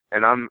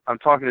 And I'm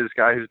talking to this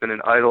guy who's been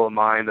an idol of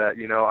mine that,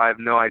 I have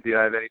no idea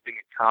I have anything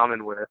in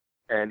common with.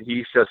 And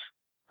he's just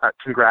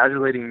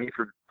congratulating me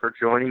for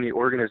joining the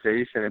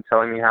organization and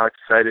telling me how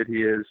excited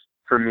he is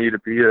for me to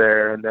be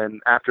there. And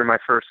then after my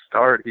first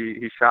start,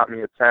 he shot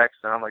me a text,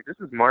 and I'm like, this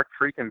is Mark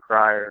freaking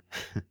Prior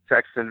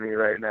texting me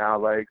right now.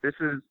 Like, this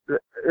is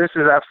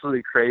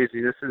absolutely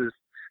crazy.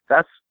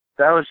 That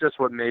was just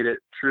what made it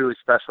truly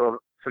special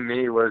to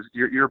me, was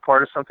you're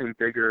part of something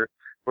bigger,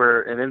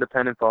 where in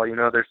independent ball, you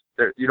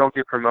don't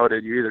get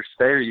promoted. You either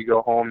stay or you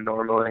go home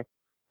normally.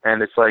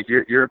 And it's like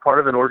you're a part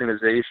of an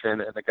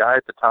organization, and the guy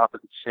at the top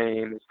of the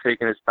chain is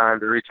taking his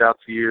time to reach out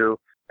to you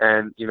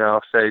and,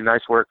 say,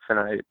 nice work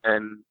tonight.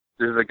 And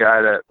this is a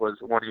guy that was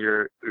one of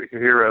your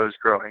heroes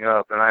growing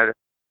up. And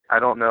I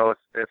don't know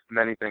if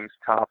many things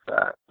top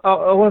that.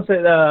 I want to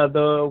say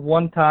the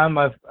one time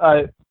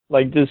I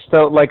just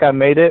felt like I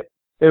made it.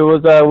 It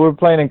was we were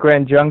playing in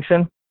Grand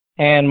Junction,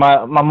 and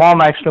my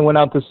mom actually went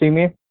out to see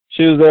me.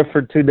 She was there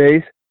for 2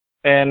 days,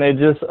 and it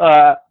just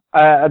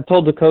I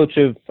told the coach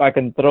if I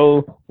can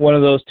throw one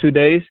of those 2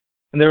 days,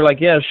 and they were like,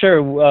 yeah,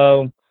 sure.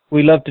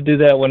 We love to do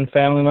that when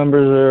family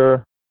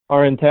members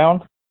are in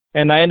town.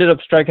 And I ended up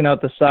striking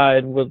out the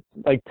side with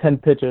like 10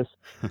 pitches.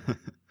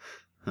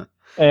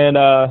 And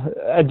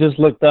I just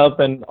looked up,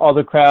 and all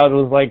the crowd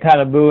was like kind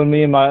of booing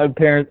me. And my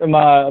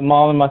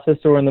mom and my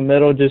sister were in the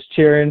middle just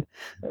cheering.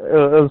 It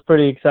was a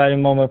pretty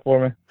exciting moment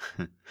for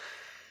me.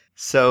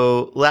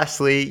 So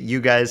lastly,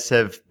 you guys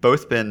have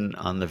both been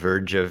on the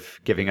verge of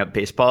giving up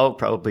baseball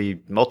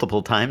probably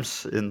multiple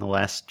times in the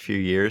last few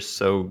years.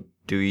 So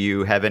do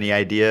you have any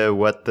idea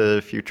what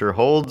the future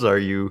holds? Are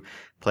you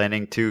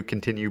planning to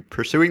continue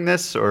pursuing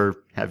this, or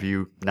have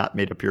you not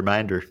made up your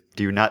mind, or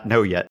do you not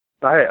know yet?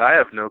 I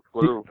have no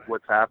clue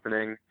what's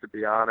happening, to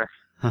be honest.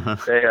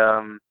 They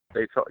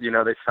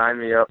signed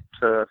me up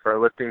for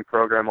a lifting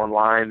program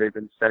online. They've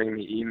been sending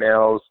me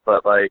emails,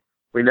 but like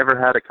we never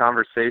had a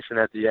conversation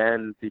at the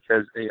end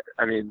because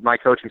I mean my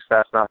coaching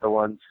staff's not the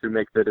ones who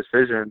make the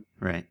decision.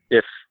 Right.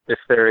 If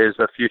there is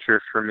a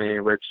future for me,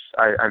 which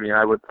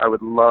I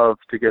would love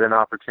to get an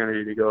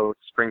opportunity to go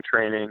spring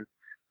training,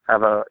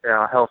 have a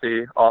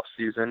healthy off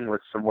season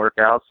with some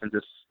workouts and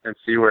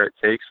see where it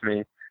takes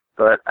me.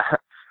 But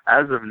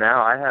as of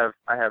now, I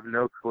have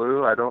no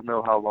clue. I don't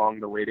know how long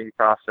the waiting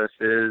process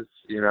is.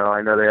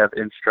 I know they have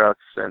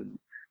instructs and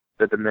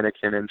the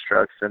Dominican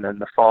instructs and then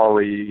the fall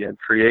league and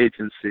free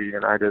agency.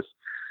 And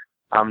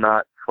I'm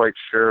not quite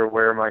sure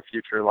where my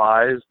future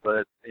lies,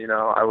 but,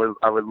 I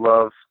would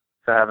love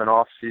to have an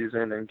off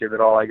season and give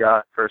it all I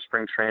got for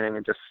spring training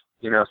and just,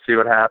 see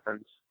what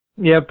happens.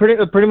 Yeah,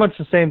 pretty much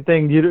the same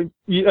thing.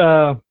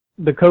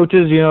 The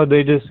coaches,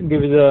 they just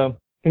give you the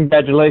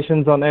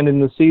congratulations on ending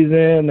the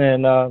season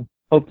and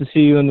hope to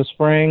see you in the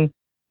spring,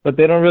 but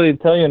they don't really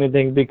tell you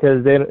anything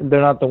because they're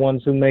not the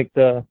ones who make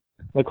the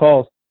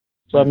calls.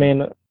 So I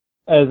mean,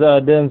 as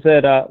Dylan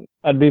said,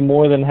 I'd be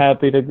more than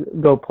happy to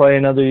go play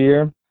another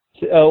year.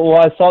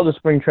 I saw the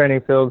spring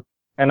training field,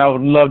 and I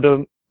would love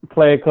to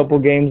play a couple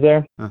games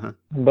there.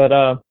 But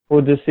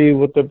we'll just see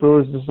what the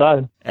Brewers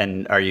decide.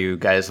 And are you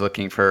guys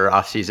looking for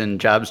off-season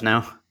jobs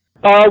now?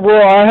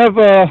 Well, I have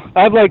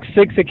like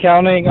 6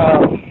 accounting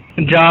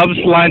jobs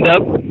lined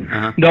up.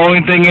 The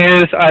only thing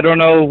is I don't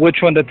know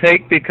which one to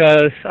take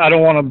because I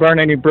don't want to burn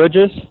any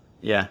bridges.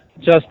 Yeah.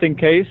 Just in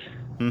case.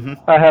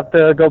 I have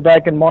to go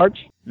back in March.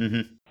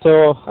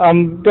 So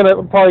I'm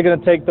probably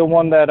gonna take the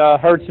one that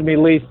hurts me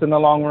least in the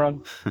long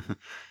run.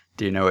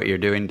 Do you know what you're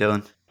doing,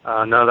 Dylan?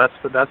 No, that's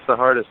the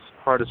hardest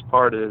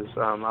part is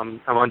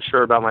I'm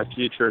unsure about my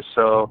future.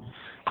 So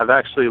I've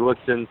actually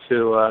looked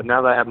into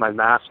now that I have my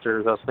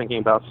master's, I was thinking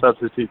about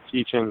substitute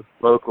teaching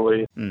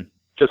locally.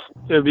 Just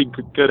it would be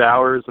good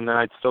hours, and then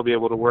I'd still be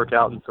able to work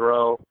out and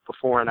throw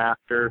before and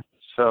after.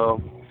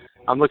 So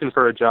I'm looking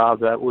for a job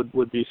that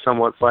would be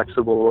somewhat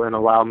flexible and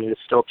allow me to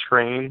still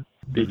train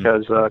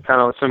because kind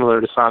of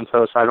similar to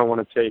Santos, I don't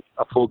want to take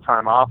a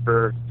full-time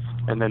offer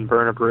and then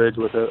burn a bridge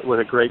with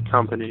a great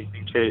company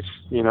in case,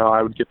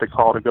 I would get the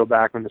call to go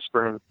back in the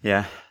spring.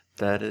 Yeah,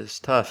 that is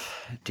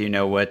tough. Do you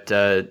know what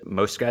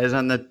most guys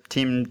on the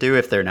team do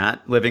if they're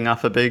not living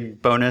off a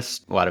big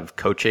bonus? A lot of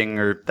coaching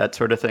or that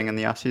sort of thing in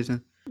the off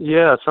season?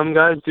 Yeah, some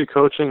guys do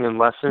coaching and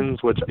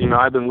lessons, which,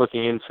 I've been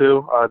looking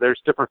into.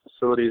 There's different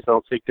facilities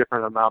that'll take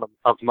different amount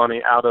of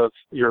money out of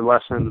your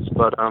lessons,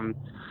 but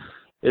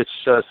it's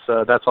just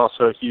that's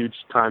also a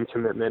huge time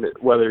commitment,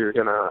 whether you're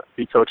going to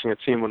be coaching a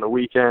team on the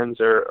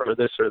weekends or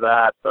this or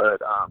that.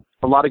 But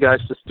a lot of guys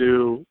just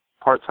do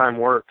part-time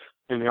work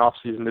in the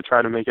off-season to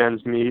try to make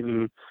ends meet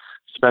and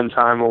spend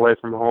time away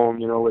from home,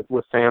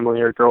 with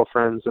family or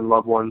girlfriends and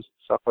loved ones,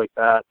 stuff like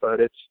that. But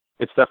it's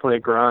definitely a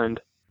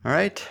grind. All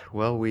right.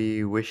 Well,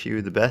 we wish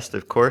you the best,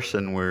 of course,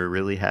 and we're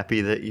really happy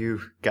that you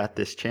got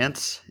this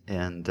chance.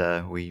 And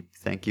we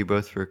thank you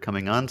both for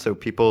coming on. So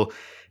people,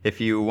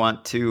 if you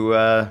want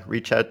to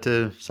reach out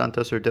to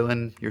Santos or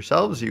Dylan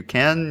yourselves, you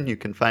can. You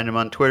can find them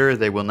on Twitter.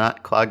 They will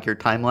not clog your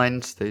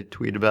timelines. They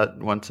tweet about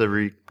once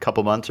every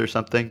couple months or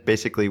something.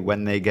 Basically,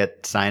 when they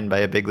get signed by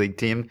a big league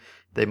team,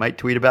 they might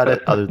tweet about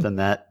it. Other than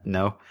that,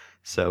 no.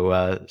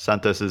 So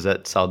Santos is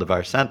at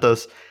Saldivar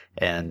Santos.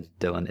 And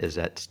Dylan is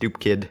at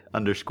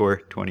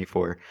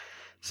StoopKid_24.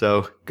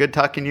 So good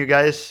talking to you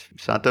guys.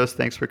 Santos,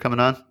 thanks for coming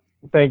on.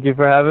 Thank you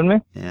for having me.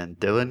 And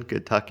Dylan,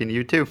 good talking to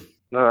you too.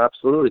 No,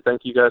 absolutely.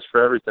 Thank you guys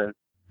for everything.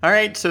 All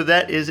right, so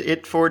that is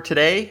it for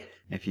today.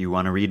 If you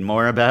want to read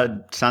more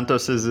about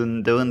Santos's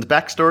and Dylan's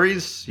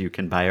backstories, you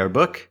can buy our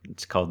book.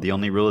 It's called The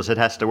Only Rule Is It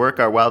Has to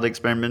Work, Our Wild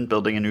Experiment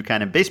Building a New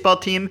Kind of Baseball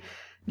Team.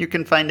 You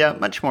can find out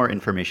much more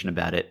information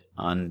about it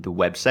on the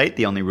website,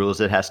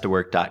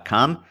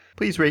 theonlyrulesithastowork.com.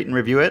 Please rate and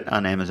review it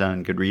on Amazon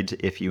and Goodreads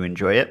if you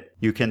enjoy it.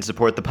 You can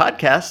support the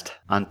podcast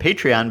on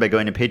Patreon by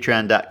going to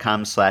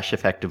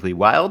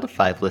patreon.com/effectivelywild.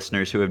 5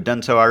 listeners who have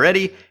done so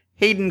already: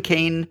 Hayden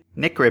Kane,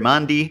 Nick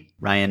Raimondi,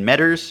 Ryan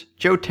Metters,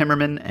 Joe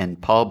Timmerman,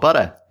 and Paul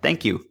Butta.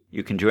 Thank you.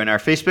 You can join our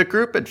Facebook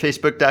group at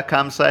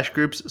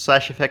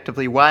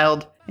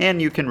facebook.com/groups/effectivelywild.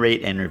 And you can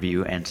rate and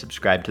review and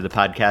subscribe to the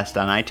podcast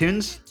on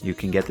iTunes. You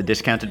can get the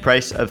discounted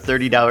price of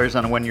 $30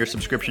 on a 1-year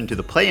subscription to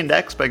the Play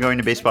Index by going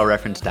to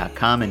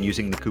baseballreference.com and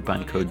using the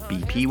coupon code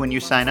BP when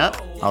you sign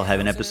up. I'll have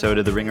an episode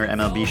of the Ringer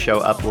MLB show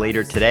up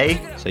later today,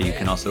 so you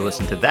can also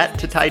listen to that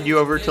to tide you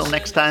over till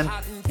next time.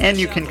 And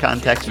you can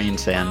contact me and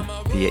Sam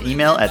via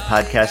email at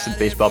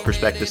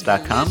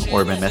podcast@baseballprospectus.com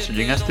or by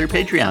messaging us through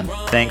Patreon.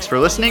 Thanks for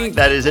listening.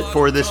 That is it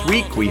for this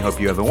week. We hope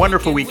you have a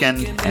wonderful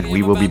weekend, and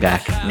we will be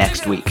back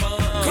next week.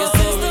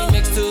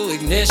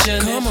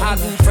 Hot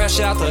and fresh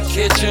out the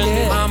kitchen.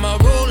 Mama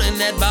rolling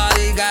that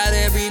body, got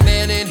every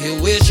man in here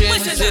wishing.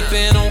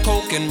 Sipping on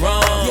coke and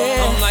rum.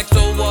 I'm like,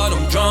 so what?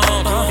 I'm drunk.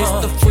 It's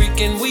the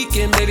freaking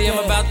weekend, baby. I'm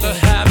about to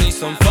have me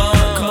some fun.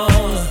 Come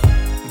on,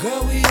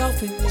 girl, we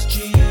off in this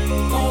Jeep.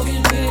 All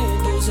in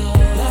windows up.